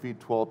chicken feed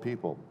 12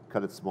 people?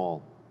 Cut it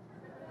small.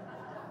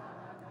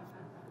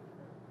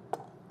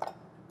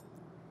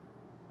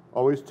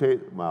 Always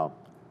taste, wow,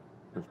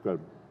 that's good.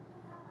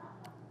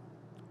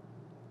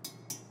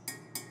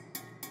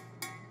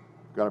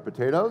 Got our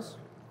potatoes.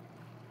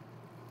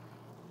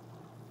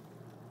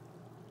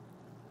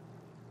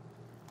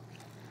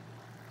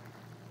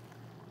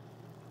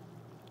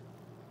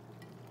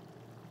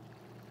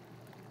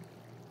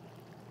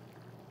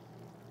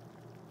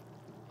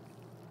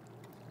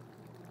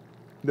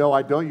 No,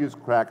 I don't use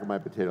crack in my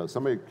potatoes.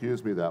 Somebody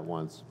accused me of that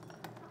once.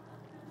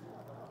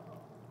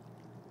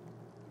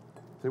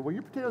 Say, well,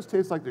 your potatoes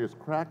taste like there's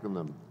crack in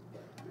them.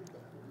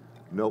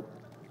 Nope.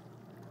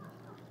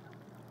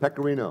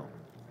 Pecorino.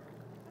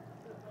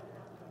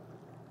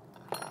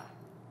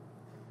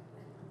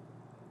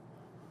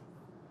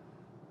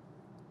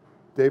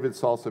 David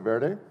salsa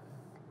verde.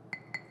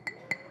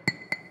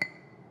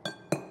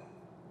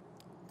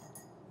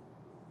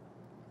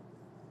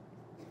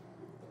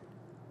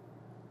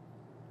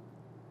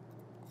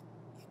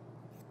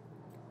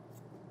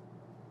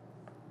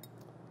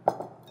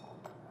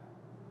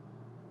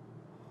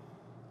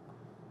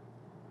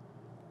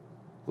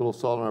 Little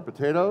salt on our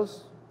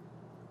potatoes.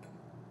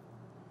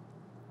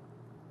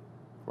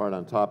 Right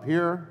on top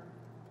here.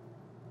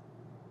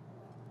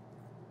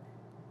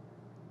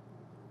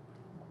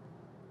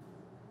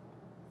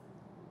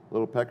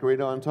 Little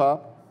pecorino on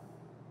top.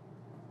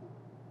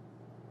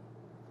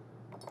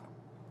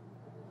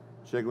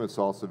 Chicken with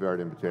salsa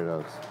verde and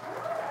potatoes.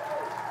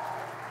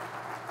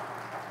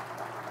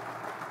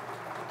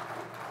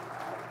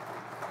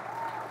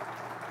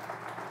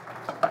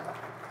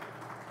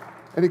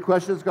 Any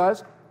questions,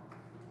 guys?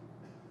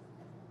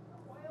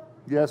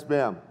 Yes,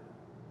 ma'am.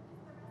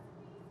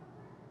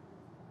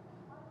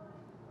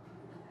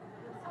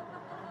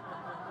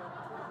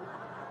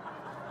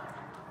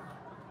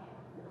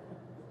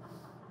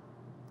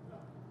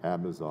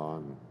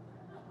 Amazon.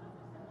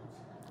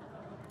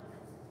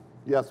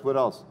 Yes, what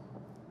else?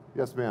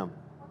 Yes, ma'am.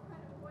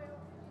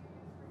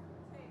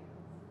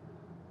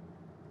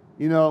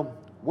 You know,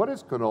 what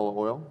is canola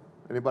oil?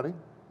 Anybody?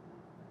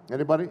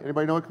 Anybody?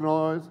 Anybody know what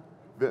canola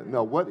oil is?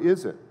 No, what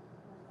is it?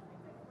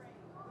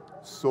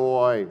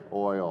 Soy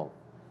oil.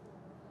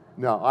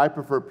 Now, I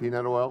prefer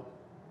peanut oil,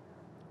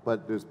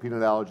 but there's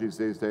peanut allergies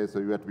these days, so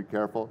you have to be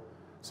careful.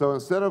 So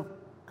instead of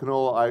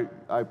canola,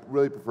 I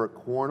really prefer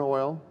corn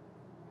oil.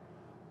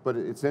 But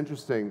it's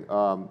interesting,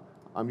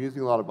 I'm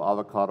using a lot of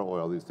avocado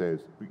oil these days.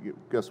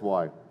 Guess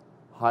why?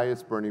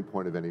 Highest burning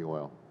point of any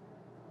oil.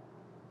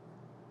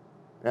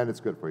 And it's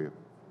good for you.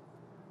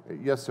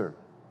 Yes, sir.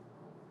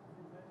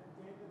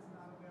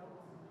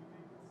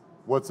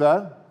 What's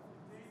that?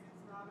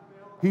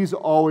 He's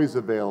always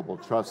available,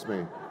 trust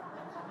me.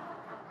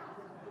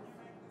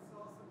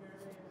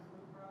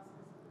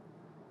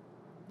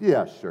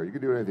 Yeah, sure, you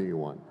can do anything you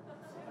want.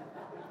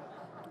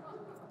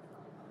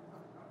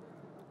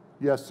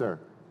 Yes, sir.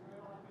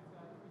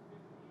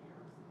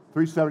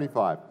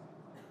 $375.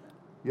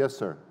 Yes,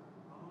 sir.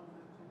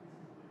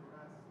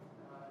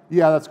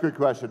 Yeah, that's a good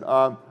question.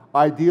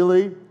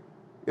 Ideally,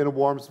 in a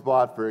warm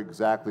spot for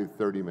exactly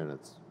 30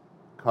 minutes,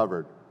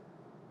 covered,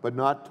 but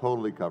not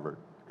totally covered,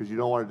 because you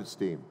don't want it to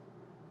steam.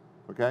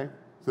 Okay?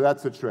 So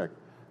that's the trick.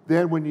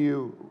 Then when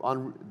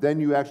then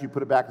you actually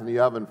put it back in the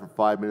oven for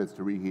 5 minutes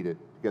to reheat it,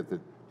 to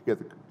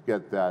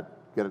get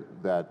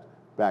that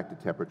back to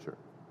temperature.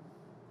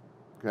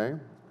 Okay?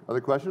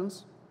 Other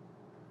questions?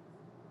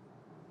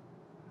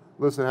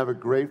 Listen, have a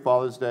great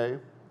Father's Day.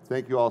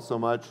 Thank you all so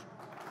much.